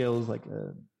emerging skills, like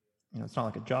it's not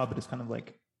like a job, but it's kind of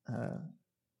like a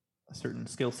certain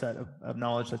skill set of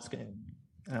knowledge that's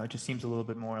it just seems a little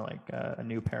bit more like a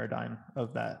new paradigm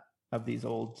of these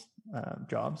old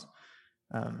jobs,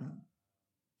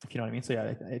 if you know what I mean. So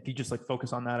yeah, if you just like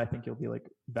focus on that, I think you'll be like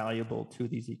valuable to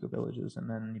these eco villages, and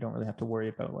then you don't really have to worry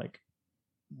about like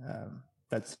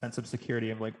that sense of security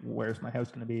of like, where's my house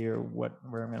going to be or where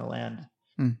I'm going to land.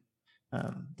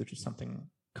 There's just something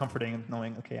comforting of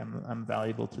knowing, okay, I'm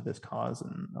valuable to this cause,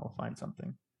 and I'll find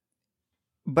something.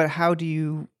 But how do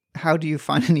you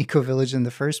find an eco village in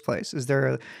the first place? Is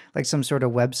there like some sort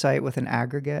of website with an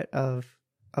aggregate of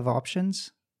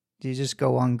options? Do you just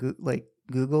go on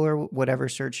Google or whatever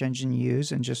search engine you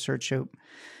use and just search out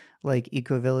like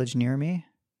eco village near me?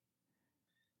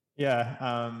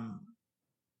 Yeah.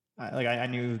 I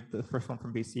knew the first one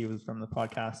from BC was from the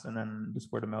podcast, and then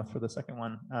just word of mouth for the second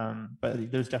one.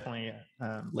 But there's definitely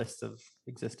lists of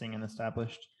existing and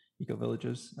established eco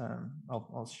villages.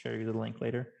 I'll share you the link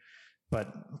later. But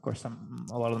of course,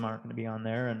 a lot of them aren't going to be on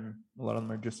there, and a lot of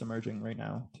them are just emerging right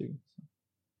now too.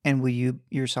 And will you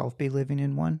yourself be living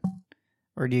in one,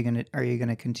 or are you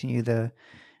gonna continue the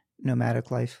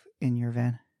nomadic life in your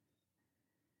van?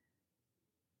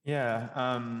 Yeah,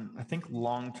 I think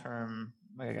long term,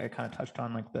 like I kind of touched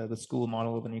on like the school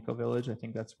model of an eco village. I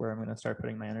think that's where I'm going to start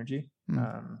putting my energy.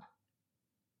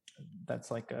 That's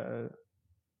like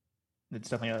it's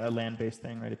definitely a land-based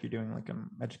thing, right? If you're doing like an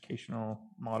educational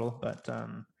model, but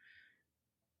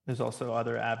there's also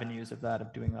other avenues of that,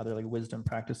 of doing other like wisdom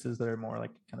practices that are more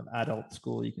like kind of adult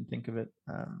school. You can think of it,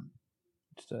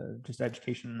 just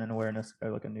education and awareness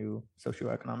about like a new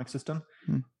socioeconomic system,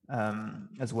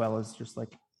 as well as just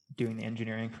like doing the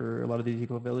engineering for a lot of these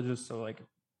eco villages. So like,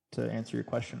 to answer your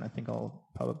question, I think I'll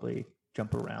probably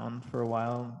jump around for a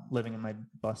while, living in my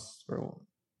bus for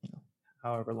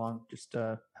however long, just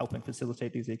helping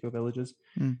facilitate these eco villages.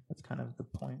 That's kind of the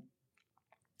point.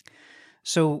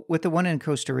 So with the one in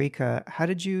Costa Rica, how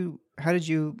did you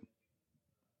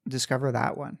discover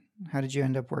that one? How did you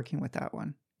end up working with that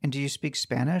one? And do you speak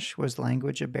Spanish? Was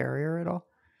language a barrier at all?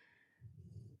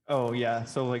 Oh yeah.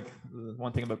 So like,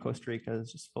 one thing about Costa Rica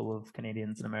is just full of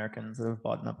Canadians and Americans that have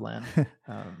bought up land,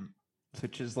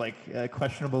 which is like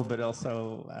questionable, but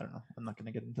also, I don't know. I'm not going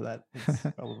to get into that. It's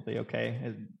probably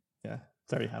okay. Yeah,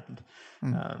 it's already happened.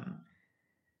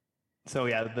 So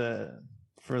yeah,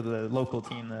 for the local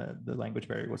team, the language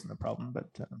barrier wasn't a problem, but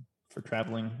for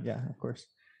traveling, yeah, of course.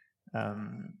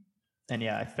 And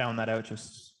yeah, I found that out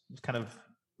just kind of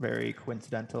very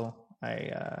coincidental.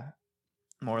 I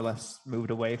more or less moved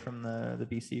away from the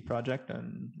BC project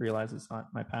and realized it's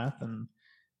not my path and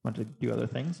wanted to do other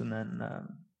things. And then,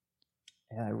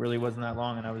 yeah, it really wasn't that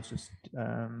long. And I was just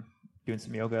doing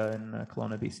some yoga in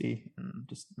Kelowna, BC, and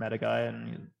just met a guy and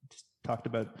he just talked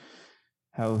about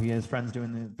how he has friends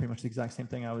doing pretty much the exact same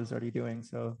thing I was already doing.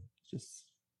 So just,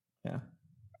 yeah.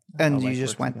 And you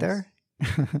just went there?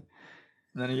 And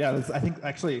then, yeah, I think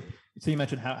actually, so you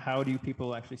mentioned how do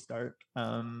people actually start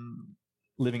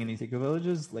living in these eco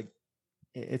villages? Like,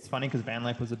 it's funny because van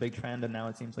life was a big trend, and now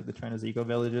it seems like the trend is eco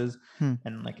villages.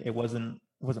 And like, it wasn't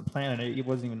planned, and it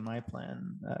wasn't even my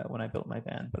plan when I built my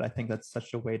van. But I think that's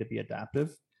such a way to be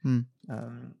adaptive,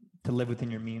 to live within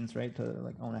your means, right? To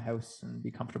like own a house and be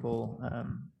comfortable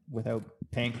without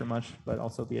paying for much, but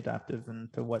also be adaptive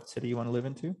into what city you want to live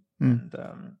into. And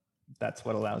that's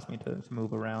what allows me to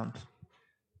move around,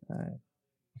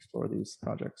 explore these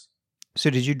projects. So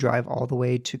did you drive all the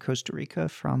way to Costa Rica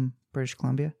from British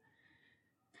Columbia?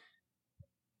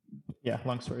 Yeah,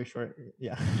 long story short,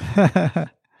 yeah.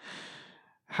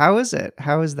 How is it?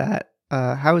 How is that?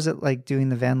 How is it like doing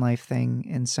the van life thing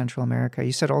in Central America?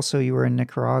 You said also you were in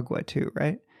Nicaragua too,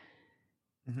 right?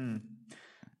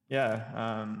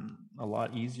 Yeah, a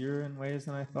lot easier in ways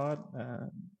than I thought.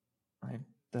 I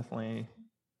definitely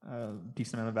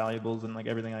decent amount of valuables and like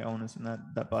everything I own is in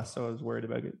that bus. So I was worried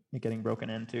about it getting broken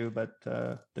into, but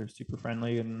they're super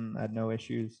friendly and I had no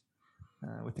issues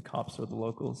with the cops or the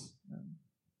locals.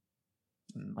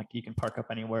 And like, you can park up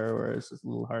anywhere, whereas it's a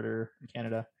little harder in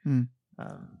Canada.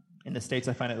 In the States,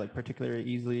 I find it like particularly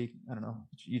easily. I don't know.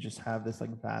 You just have this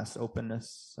like vast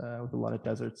openness with a lot of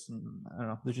deserts, and I don't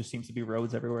know. There just seems to be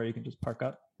roads everywhere. You can just park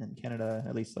up. In Canada,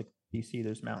 at least like BC,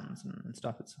 there's mountains and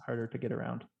stuff. It's harder to get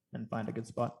around and find a good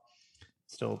spot.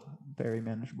 Still very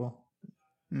manageable.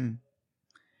 Do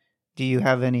you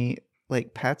have any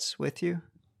like pets with you?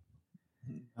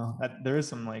 No, there is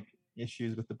some like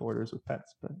issues with the borders with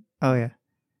pets, but oh yeah.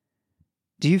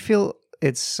 Do you feel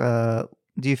it's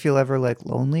do you feel ever like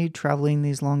lonely traveling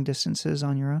these long distances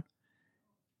on your own?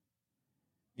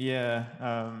 Yeah,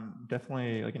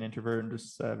 definitely like an introvert and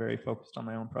just very focused on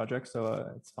my own projects.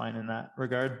 So it's fine in that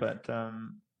regard. But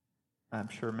I'm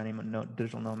sure many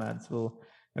digital nomads will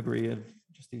agree of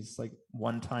just these like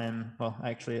one-time, well,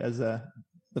 actually, as the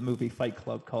movie Fight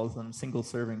Club calls them,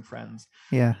 single-serving friends.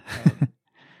 Yeah.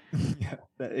 Yeah,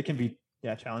 it can be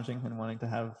challenging and wanting to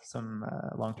have some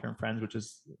long-term friends, which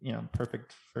is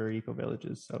perfect for eco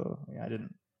villages. So yeah, I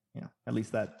didn't, at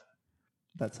least that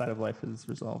side of life is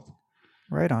resolved.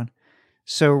 Right on.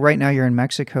 So right now you're in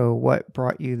Mexico. What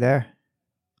brought you there?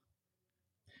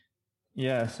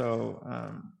 Yeah,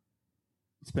 so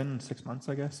it's been 6 months,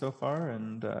 I guess, so far,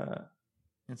 and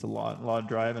it's a lot of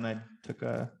drive, and I took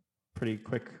a pretty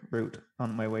quick route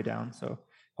on my way down. So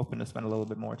hoping to spend a little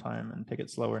bit more time and take it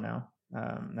slower now.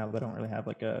 Now that I don't really have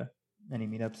like any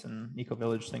meetups and eco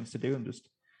village things to do, I'm just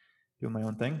doing my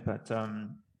own thing. But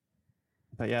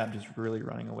yeah, I'm just really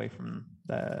running away from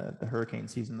the hurricane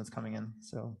season that's coming in.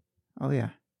 So oh yeah,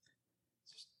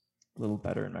 it's just a little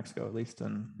better in Mexico, at least,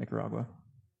 than Nicaragua.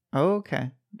 Oh,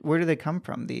 okay. Where do they come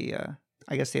from? The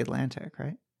I guess the Atlantic,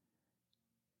 right?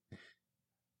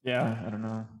 Yeah, I don't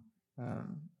know.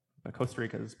 But Costa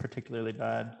Rica is particularly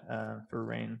bad for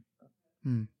rain.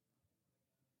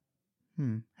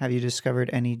 Have you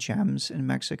discovered any gems in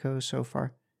Mexico so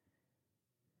far?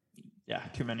 Yeah,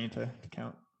 too many to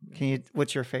count.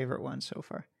 What's your favorite one so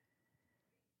far?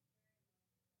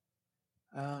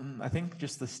 I think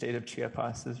just the state of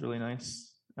Chiapas is really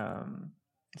nice.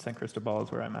 San Cristobal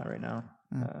is where I'm at right now.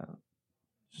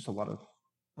 Just a lot of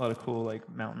cool like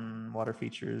mountain water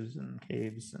features and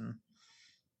caves and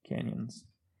canyons.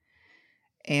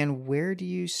 And where do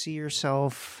you see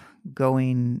yourself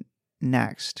going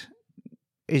next?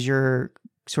 Is your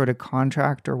sort of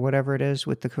contract or whatever it is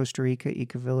with the Costa Rica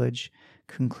Eco Village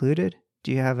concluded?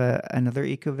 Do you have another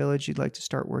eco village you'd like to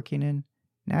start working in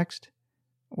next,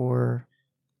 or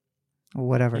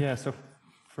whatever? Yeah. So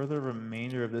for the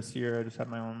remainder of this year, I just have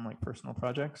my own like personal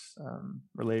projects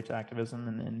related to activism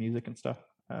and music and stuff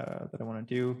that I want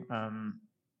to do.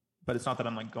 But it's not that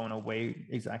I'm like going away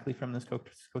exactly from this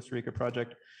Costa Rica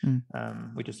project.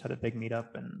 We just had a big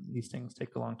meetup, and these things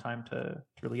take a long time to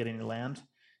really get any land.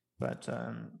 But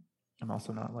I'm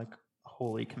also not like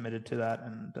wholly committed to that,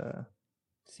 and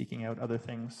seeking out other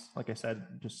things. Like I said,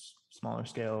 just smaller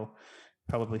scale,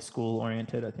 probably school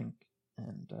oriented, I think,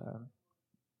 and a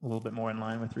little bit more in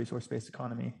line with resource-based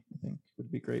economy, I think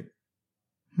would be great.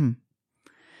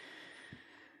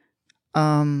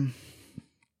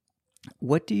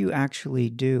 What do you actually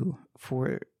do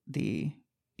for the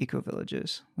eco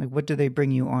villages? Like, what do they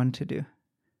bring you on to do?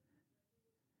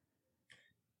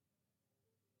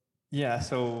 Yeah,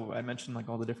 so I mentioned like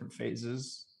all the different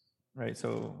phases, right?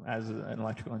 So as an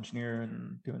electrical engineer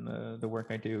and doing the work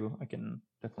I do, I can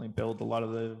definitely build a lot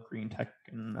of the green tech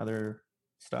and other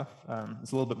stuff.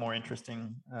 It's a little bit more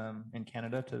interesting in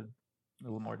Canada, a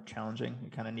little more challenging.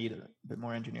 You kind of need a bit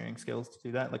more engineering skills to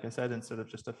do that, like I said, instead of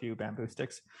just a few bamboo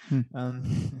sticks.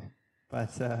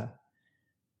 But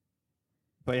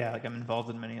yeah, like I'm involved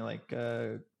in many like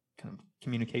kind of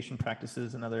communication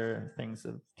practices and other things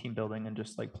of team building and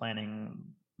just like planning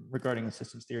regarding the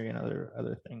systems theory and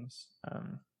other things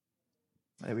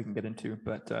that we can get into.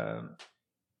 But so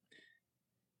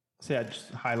yeah, just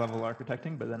high level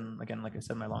architecting. But then again, like I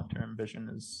said, my long term vision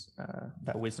is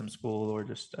that wisdom school or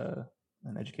just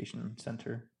an education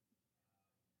center.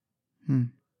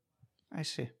 I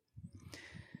see.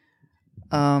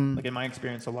 Like in my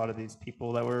experience, a lot of these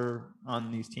people that were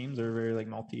on these teams are very like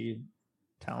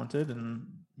multi-talented, and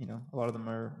a lot of them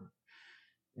are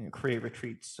create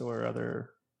retreats or other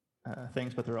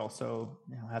things, but they're also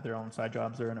have their own side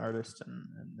jobs. They're an artist, and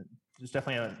it's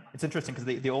definitely it's interesting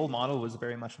because the old model was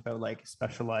very much about like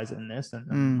specialize in this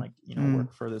and like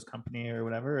work for this company or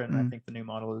whatever. And I think the new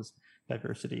model is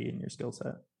diversity in your skill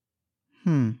set.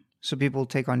 So people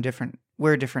take on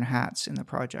wear different hats in the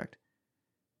project.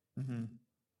 Mm-hmm.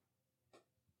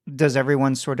 Does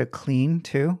everyone sort of clean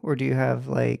too, or do you have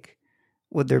like,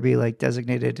 would there be like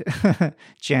designated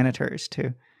janitors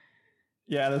too?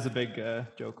 Yeah, that's a big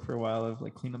joke for a while of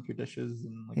like clean up your dishes,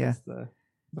 and like that's the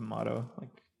motto.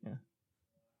 Like, yeah.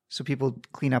 So people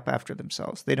clean up after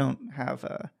themselves. They don't have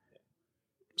a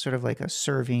sort of like a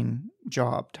serving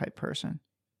job type person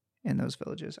in those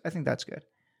villages. I think that's good.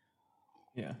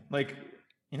 Yeah, like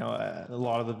a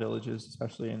lot of the villages,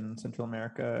 especially in Central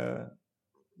America,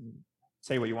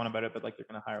 say what you want about it, but like they're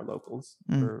going to hire locals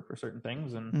for certain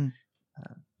things, and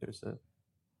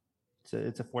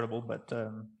it's affordable, but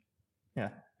yeah,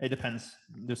 it depends.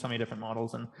 There's so many different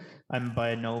models, and I'm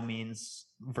by no means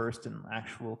versed in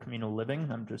actual communal living.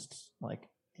 I'm just like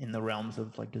in the realms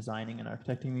of like designing and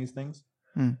architecting these things.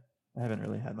 I haven't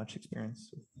really had much experience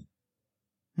with.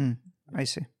 I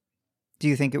see. Do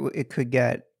you think it could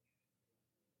get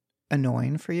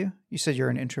annoying for you? You said you're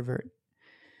an introvert.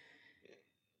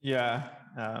 Yeah,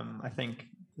 I think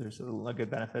there's a good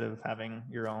benefit of having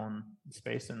your own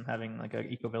space and having like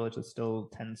an eco village that still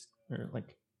tends or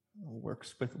like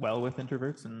works well with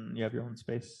introverts, and you have your own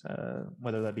space,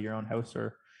 whether that be your own house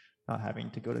or not having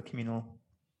to go to communal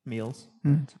meals.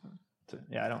 But,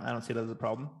 yeah, I don't see that as a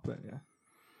problem. But yeah,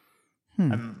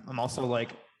 I'm also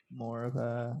like more of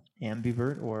a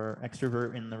ambivert or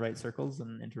extrovert in the right circles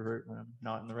and introvert when I'm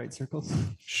not in the right circles.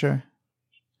 Sure.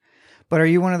 But are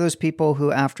you one of those people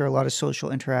who, after a lot of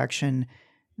social interaction,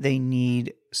 they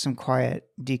need some quiet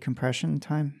decompression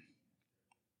time?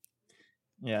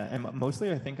 Yeah, and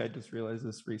mostly I think I just realized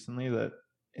this recently that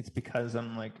it's because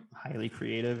I'm like highly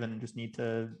creative and just need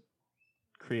to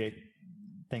create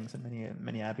things in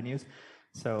many avenues.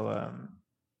 So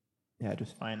yeah, I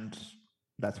just find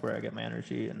that's where I get my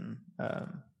energy and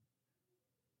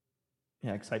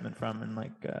yeah, excitement from, and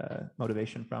like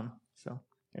motivation from.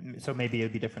 So maybe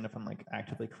it'd be different if I'm like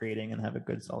actively creating and have a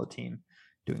good solid team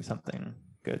doing something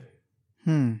good.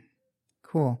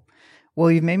 Cool. Well,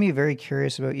 you've made me very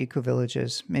curious about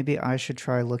eco-villages. Maybe I should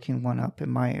try looking one up in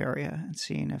my area and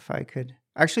seeing if I could.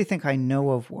 I actually think I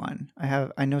know of one.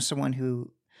 I know someone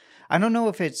who, I don't know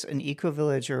if it's an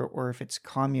eco-village or if it's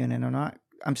commune, and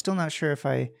I'm still not sure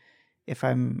if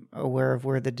I'm aware of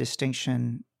where the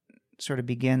distinction sort of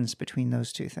begins between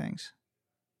those two things.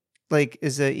 Like,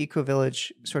 is the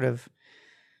eco-village sort of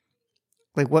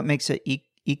like what makes it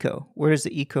eco? Where does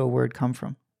the eco word come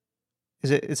from?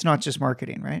 It's not just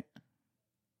marketing, right?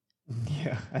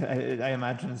 Yeah, I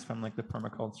imagine it's from like the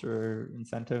permaculture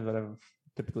incentive that I've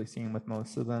typically seen with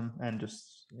most of them, and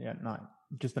just not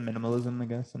just the minimalism, I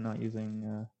guess, and not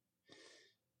using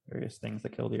various things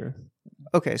that kill the earth.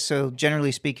 Okay, so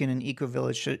generally speaking, an eco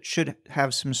village should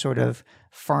have some sort of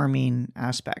farming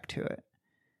aspect to it.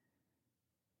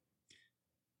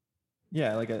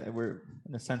 Yeah, like we're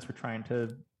in a sense we're trying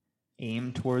to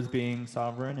aim towards being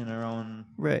sovereign in our own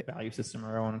Right. value system,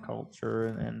 our own culture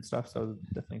and stuff. So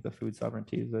definitely the food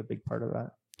sovereignty is a big part of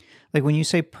that. Like when you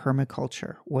say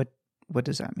permaculture, what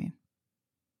does that mean?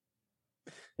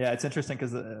 Yeah, it's interesting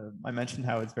because I mentioned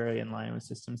how it's very in line with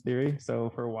systems theory.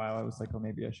 So for a while, I was like, oh,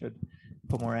 maybe I should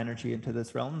put more energy into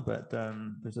this realm. But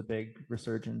there's a big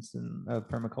resurgence of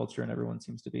permaculture, and everyone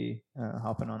seems to be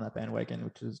hopping on that bandwagon,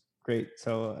 which is great.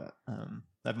 So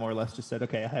I've more or less just said,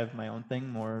 okay, I have my own thing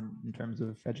more in terms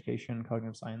of education,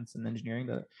 cognitive science, and engineering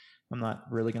that I'm not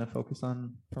really going to focus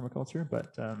on permaculture.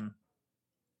 But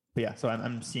yeah, so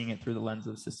I'm seeing it through the lens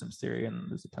of systems theory,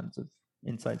 and there's tons of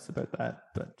insights about that.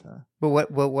 But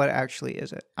what actually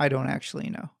is it? I don't actually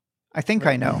know. I think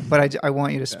right. I know, but I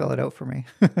want you to spell it out for me.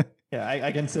 Yeah,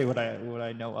 I can say what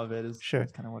I know of it is sure.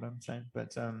 That's kind of what I'm saying.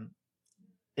 But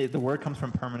the word comes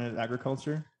from permanent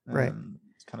agriculture. Right.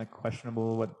 It's kind of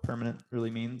questionable what permanent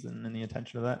really means and the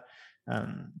intention of that.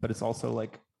 But it's also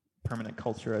like permanent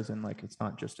culture, as in like it's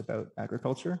not just about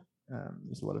agriculture.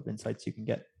 There's a lot of insights you can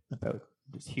get about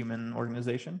just human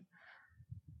organization.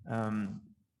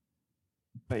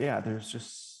 But yeah, there's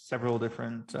just several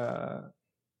different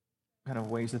kind of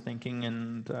ways of thinking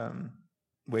and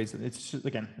ways that it's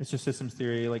just systems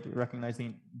theory, like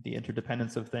recognizing the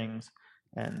interdependence of things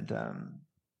and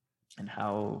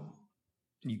how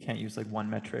you can't use like one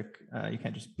metric. You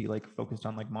can't just be like focused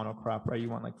on like monocrop, right? You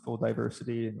want like full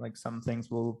diversity. Like some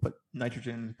things will put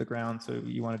nitrogen into the ground, so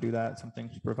you want to do that. Some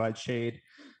things provide shade,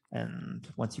 and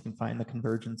once you can find the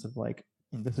convergence of like,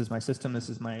 this is my system, this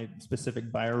is my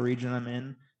specific bioregion I'm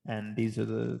in, and these are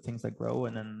the things that grow,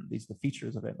 and then these are the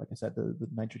features of it. Like I said, the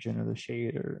nitrogen or the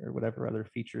shade or whatever other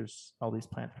features all these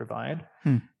plants provide.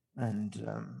 And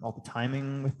all the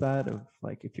timing with that of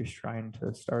like if you're trying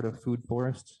to start a food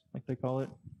forest, like they call it,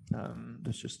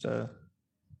 there's just a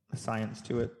science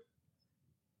to it.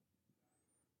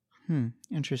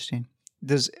 Interesting.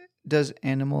 Does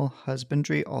animal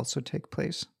husbandry also take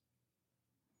place?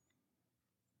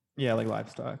 Yeah, like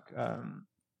livestock.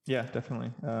 Yeah,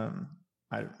 definitely.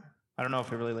 I don't know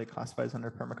if it really like classifies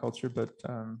under permaculture, but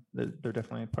they're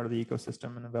definitely part of the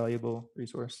ecosystem and a valuable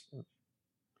resource.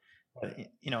 But,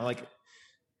 like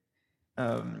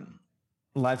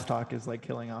livestock is like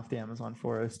killing off the Amazon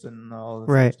forest and all this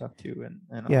other stuff too,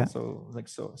 and also like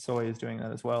soy is doing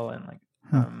that as well. And like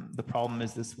the problem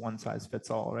is this one size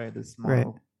fits all, right? This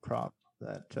monocrop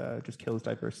that just kills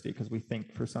diversity because we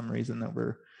think for some reason that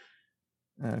we're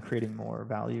creating more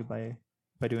value by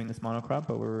doing this monocrop,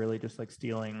 but we're really just like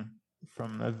stealing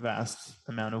from a vast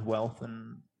amount of wealth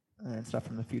and stuff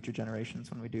from the future generations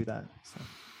when we do that. So.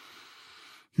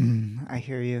 I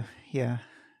hear you. Yeah.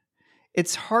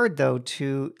 It's hard though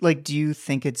to like, do you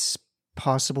think it's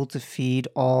possible to feed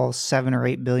all 7 or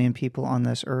 8 billion people on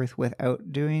this earth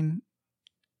without doing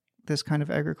this kind of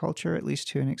agriculture, at least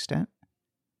to an extent?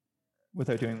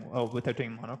 Without doing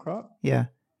monocrop? Yeah.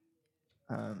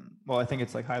 Well, I think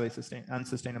it's like highly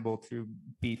unsustainable to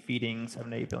be feeding 7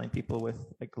 to 8 billion people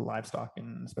with like livestock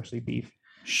and especially beef.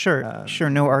 Sure.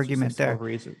 No argument there.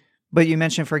 But you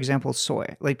mentioned, for example,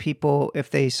 soy. Like people, if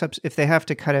they have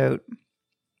to cut out,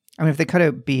 if they cut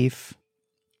out beef,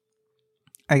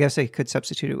 I guess they could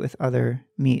substitute it with other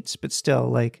meats. But still,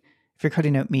 like if you're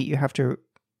cutting out meat, you have to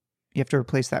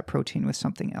replace that protein with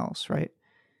something else, right?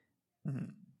 Mm-hmm.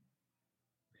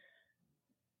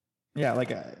 Yeah,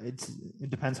 like it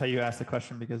depends how you ask the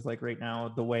question, because like right now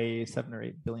the way 7 or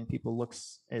 8 billion people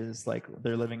looks is like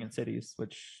they're living in cities,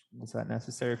 which is that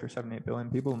necessary for 7 to 8 billion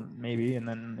people? Maybe. And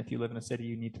then if you live in a city,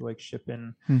 you need to like ship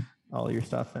in all your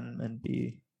stuff and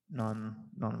be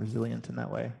non-resilient in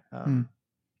that way.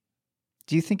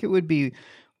 Do you think it would be,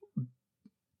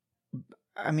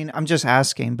 I'm just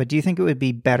asking, but do you think it would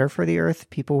be better for the earth if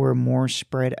people were more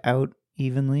spread out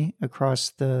evenly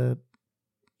across the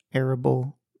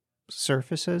arable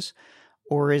surfaces?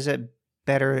 Or is it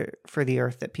better for the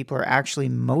earth that people are actually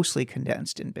mostly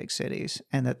condensed in big cities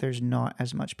and that there's not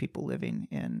as much people living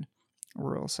in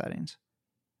rural settings?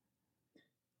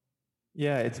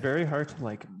 Yeah, it's very hard to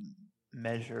like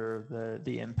measure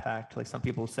the impact. Like some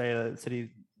people say that the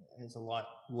city is a lot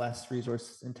less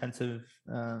resource intensive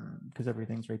because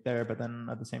everything's right there, but then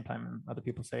at the same time, other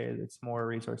people say it's more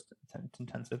resource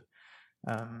intensive.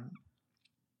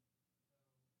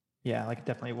 Yeah, like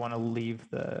definitely want to leave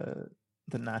the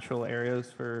natural areas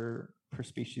for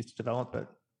species to develop, but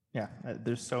yeah,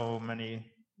 there's so many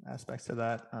aspects to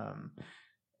that.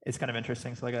 It's kind of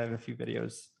interesting. So like I have a few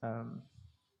videos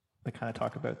that kind of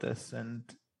talk about this, and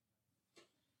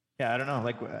yeah, I don't know,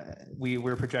 like we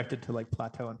were projected to like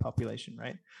plateau in population,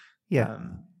 right? Yeah.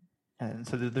 And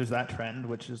so there's that trend,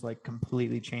 which is like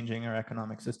completely changing our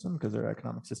economic system, because our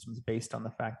economic system is based on the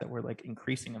fact that we're like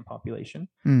increasing in population,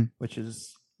 which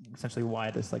is essentially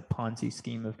why this like Ponzi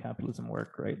scheme of capitalism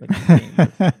work, right? Like the game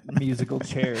of musical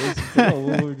chairs. Like, oh,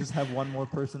 well, we'll just have one more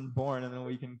person born and then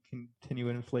we can continue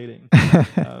inflating.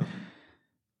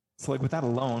 So like with that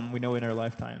alone, we know in our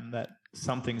lifetime that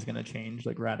something's going to change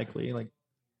like radically. Like,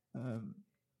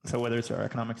 so whether it's our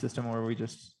economic system or we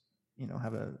just,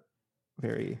 have a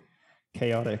very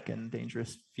chaotic and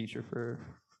dangerous future for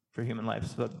human life.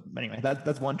 So anyway,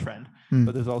 that's one trend.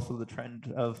 But there's also the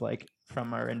trend of like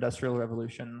from our industrial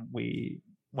revolution, we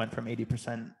went from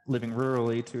 80% living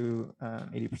rurally to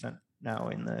 80% now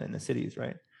in the cities,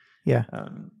 right? Yeah.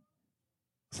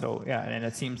 So yeah, and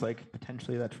it seems like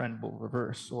potentially that trend will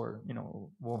reverse, or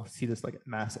we'll see this like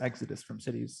mass exodus from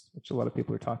cities, which a lot of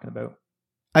people are talking about.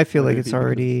 I feel like it's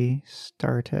already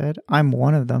started. I'm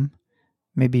one of them.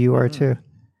 Maybe you are too.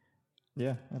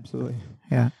 Yeah, absolutely.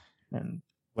 Yeah. And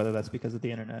whether that's because of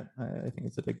the internet, I think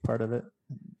it's a big part of it.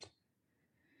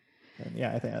 And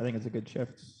yeah, I think it's a good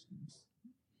shift.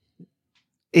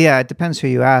 Yeah, it depends who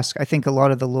you ask. I think a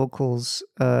lot of the locals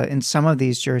in some of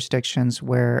these jurisdictions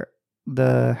where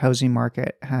the housing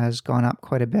market has gone up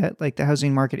quite a bit, like the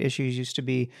housing market issues used to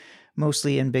be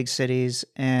mostly in big cities,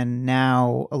 and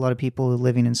now a lot of people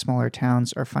living in smaller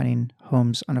towns are finding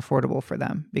homes unaffordable for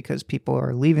them because people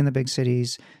are leaving the big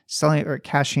cities, selling or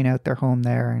cashing out their home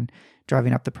there and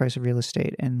driving up the price of real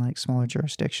estate in like smaller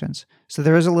jurisdictions. So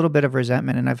there is a little bit of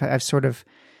resentment, and I sort of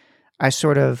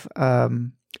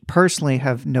personally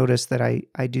have noticed that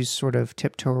I do sort of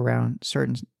tiptoe around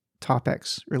certain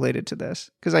topics related to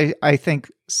this because I think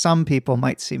some people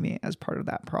might see me as part of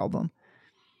that problem.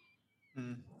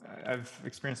 I've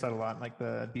experienced that a lot. Like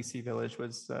the BC Village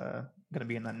was going to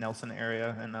be in that Nelson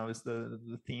area, and that was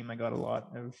the theme I got a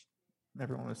lot of.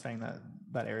 Everyone was saying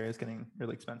that area is getting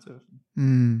really expensive.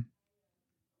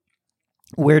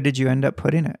 Where did you end up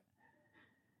putting it?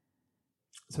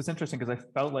 So it's interesting because I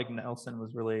felt like Nelson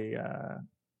was really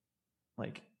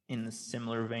like in the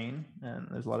similar vein, and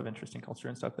there's a lot of interesting culture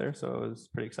and stuff there. So I was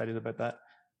pretty excited about that.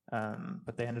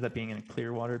 But they ended up being in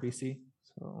Clearwater, BC,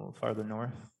 so farther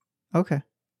north. Okay.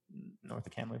 North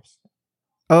of Kamloops.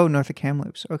 Oh, north of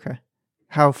Kamloops. Okay.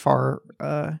 How far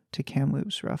to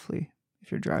Kamloops roughly if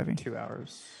you're driving? 2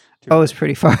 hours. It's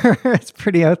pretty far. It's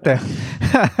pretty out there.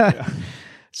 Yeah.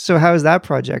 So how is that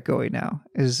project going now?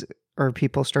 Are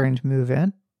people starting to move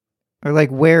in? Or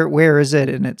like where is it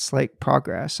in its like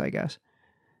progress, I guess?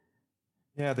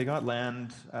 Yeah, they got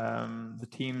land. The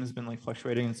team's been like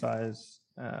fluctuating in size.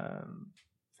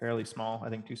 Fairly small. I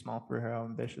think too small for how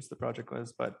ambitious the project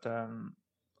was, but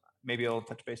maybe I'll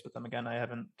touch base with them again. I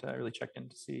haven't really checked in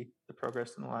to see the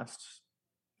progress in the last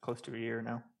close to a year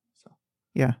now. So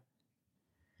yeah,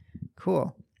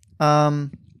 cool.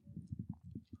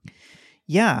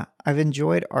 Yeah, I've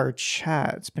enjoyed our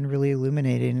chat. It's been really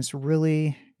illuminating. It's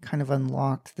really kind of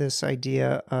unlocked this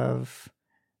idea of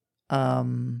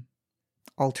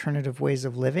alternative ways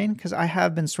of living, because I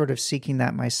have been sort of seeking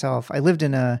that myself. I lived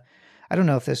in I don't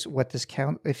know if this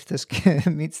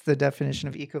meets the definition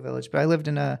of eco-village, but I lived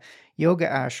in a yoga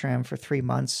ashram for 3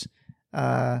 months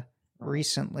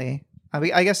recently. I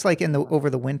mean, I guess like over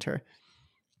the winter,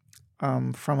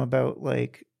 from about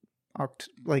like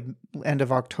end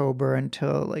of October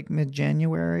until like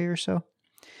mid-January or so.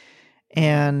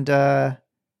 And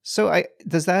so I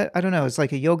don't know, it's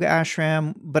like a yoga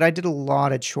ashram, but I did a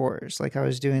lot of chores. Like I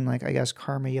was doing like, I guess,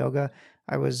 karma yoga.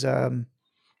 I was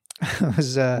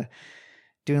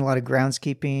doing a lot of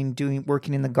groundskeeping,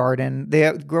 working in the garden.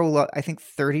 They grow a lot. I think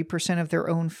 30% of their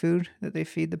own food that they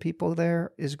feed the people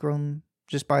there is grown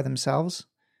just by themselves.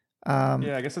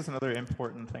 Yeah, I guess that's another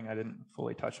important thing I didn't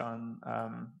fully touch on.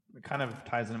 It kind of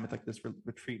ties in with like this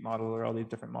retreat model or all these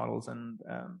different models, and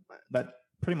that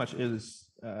pretty much is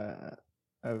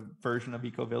a version of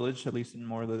Eco Village, at least in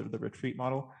more the retreat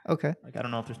model. Okay. Like, I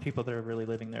don't know if there's people that are really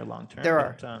living there long term. There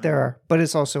are, but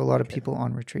it's also a lot of okay. people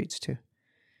on retreats too.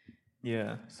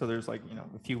 Yeah. So there's like,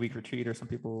 a few week retreat, or some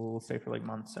people will stay for like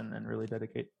months and really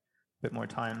dedicate a bit more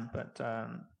time. But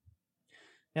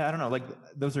yeah, I don't know. Like,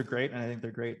 those are great, and I think they're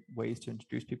great ways to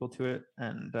introduce people to it,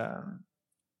 and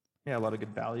yeah, a lot of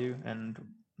good value, and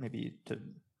maybe to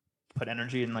put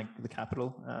energy in like the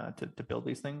capital to build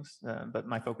these things. But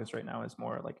my focus right now is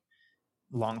more like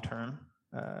long-term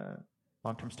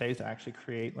stays, to actually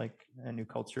create like a new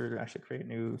culture, to actually create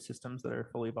new systems that are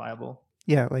fully viable.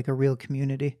 Yeah, like a real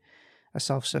community, a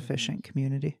self-sufficient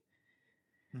community.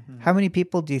 Mm-hmm. How many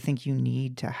people do you think you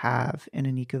need to have in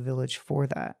an eco village for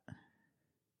that?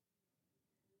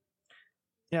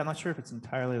 Yeah, I'm not sure if it's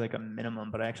entirely like a minimum,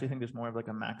 but I actually think there's more of like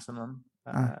a maximum.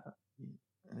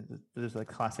 There's a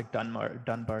classic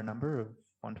Dunbar number of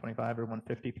 125 or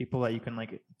 150 people that you can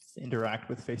like interact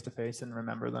with face to face and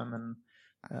remember them, and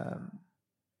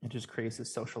it just creates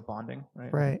this social bonding,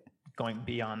 right? Right. Going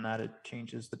beyond that, it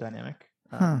changes the dynamic.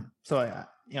 Huh. So I,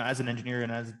 as an engineer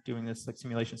and as doing this like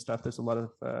simulation stuff, there's a lot of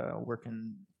work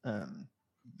in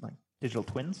like digital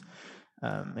twins,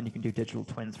 and you can do digital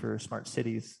twins for smart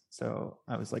cities. So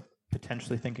I was like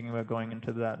potentially thinking about going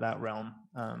into that realm.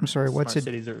 I'm sorry. What's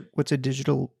a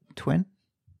digital twin?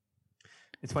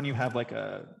 It's when you have like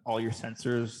all your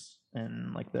sensors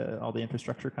and like all the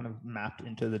infrastructure kind of mapped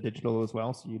into the digital as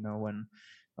well. So when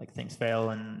like things fail,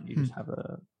 and you just have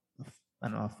I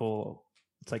don't know, a full,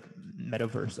 it's like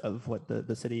metaverse of what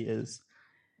the city is.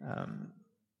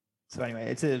 So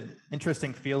anyway, it's an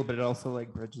interesting field, but it also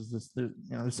like bridges this.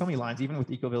 There's so many lines, even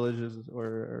with eco villages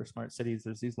or smart cities.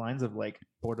 There's these lines of like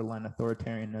borderline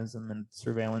authoritarianism and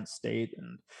surveillance state,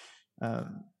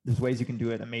 and there's ways you can do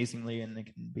it amazingly, and it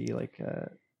can be like,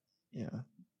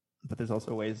 but there's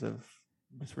also ways of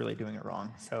just really doing it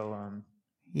wrong. So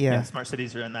yeah, smart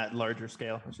cities are in that larger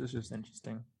scale, which is just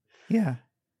interesting. Yeah.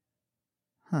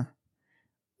 Huh.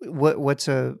 What's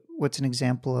an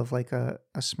example of like a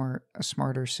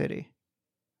smarter city?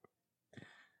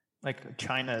 Like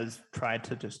China has tried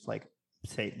to just like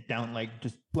say down, like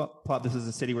just plot this is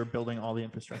a city we're building all the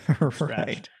infrastructure from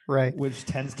scratch, right, which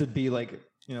tends to be like,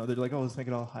 they're like, oh, let's make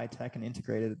it all high tech and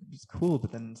integrated. It's cool,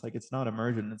 but then it's like, it's not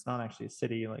immersion. It's not actually a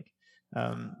city. Like,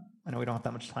 I know we don't have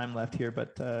that much time left here,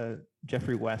 but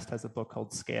Jeffrey West has a book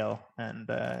called Scale, and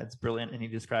it's brilliant. And he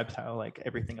describes how like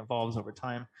everything evolves over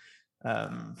time,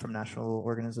 from natural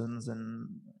organisms, and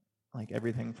like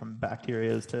everything from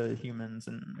bacteria to humans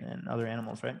and other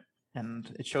animals, right? And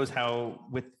it shows how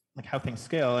with like how things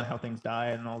scale and how things die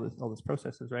and all this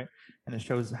processes, right? And it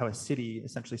shows how a city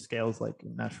essentially scales like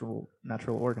natural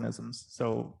organisms.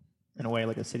 So in a way,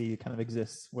 like a city kind of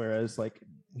exists, whereas like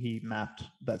he mapped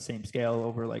that same scale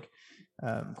over like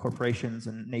corporations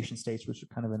and nation states, which are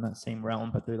kind of in that same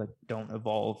realm, but they like don't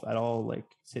evolve at all like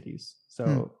cities.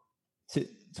 So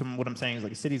what I'm saying is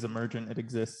like a city's emergent, it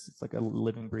exists, it's like a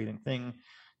living, breathing thing.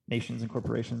 Nations and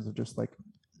corporations are just like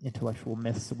intellectual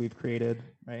myths that we've created,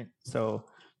 right? So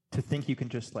to think you can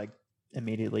just like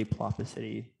immediately plop a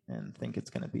city and think it's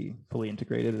going to be fully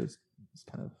integrated is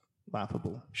kind of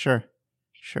laughable. Sure.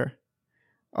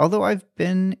 Although I've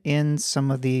been in some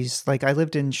of these, like I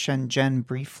lived in Shenzhen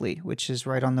briefly, which is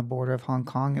right on the border of Hong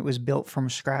Kong. It was built from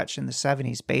scratch in the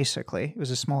 70s, basically. It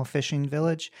was a small fishing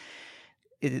village.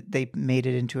 They made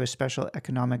it into a special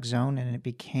economic zone, and it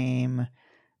became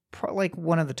like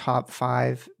one of the top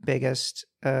 5 biggest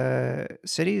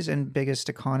cities and biggest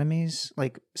economies,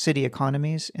 like city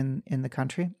economies in the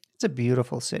country. It's a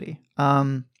beautiful city.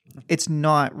 It's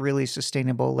not really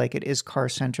sustainable, like it is car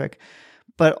centric,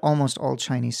 but almost all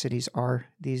Chinese cities are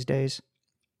these days.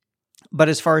 But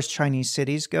as far as Chinese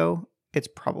cities go, it's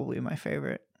probably my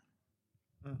favorite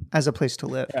as a place to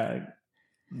live. Yeah,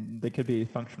 they could be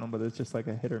functional, but it's just like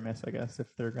a hit or miss, I guess, if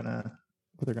they're gonna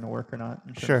work or not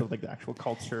in terms of like the actual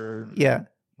culture. Yeah.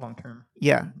 Long term.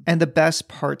 Yeah, and the best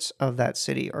parts of that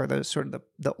city are those sort of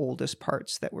the oldest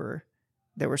parts that were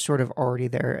sort of already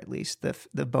there. At least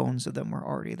the bones of them were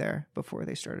already there before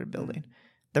they started building.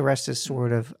 The rest is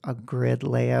sort of a grid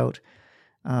layout.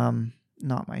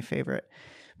 Not my favorite.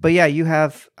 But yeah, you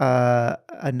have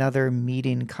another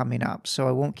meeting coming up, so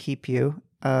I won't keep you.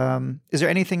 Is there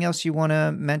anything else you want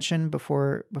to mention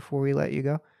before we let you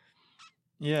go?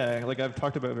 Yeah, like I've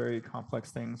talked about very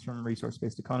complex things from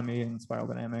resource-based economy and spiral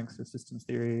dynamics to systems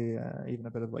theory, even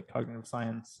a bit of like cognitive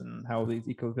science and how these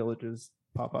eco villages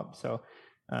pop up. So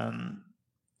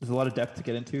there's a lot of depth to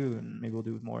get into, and maybe we'll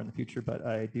do more in the future, but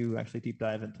I do actually deep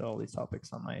dive into all these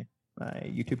topics on my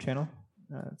YouTube channel.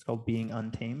 It's called Being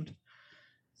Untamed.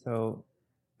 So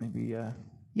maybe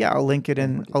Yeah, I'll link it Yeah,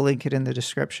 in. more I'll detail. link it in the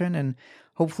description, and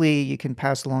hopefully you can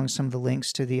pass along some of the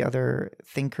links to the other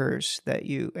thinkers that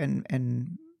you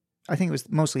and I think it was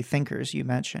mostly thinkers you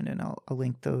mentioned, and I'll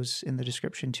link those in the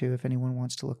description too if anyone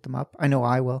wants to look them up. I know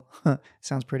I will.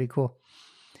 Sounds pretty cool.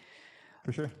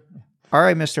 For sure. Yeah. All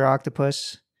right, Mr.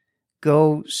 Octopus,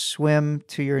 go swim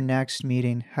to your next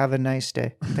meeting. Have a nice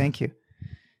day. Thank you.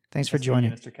 Thanks for Nice to meet you,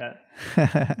 joining. Mr.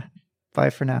 Cat. Bye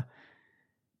for now.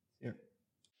 Here.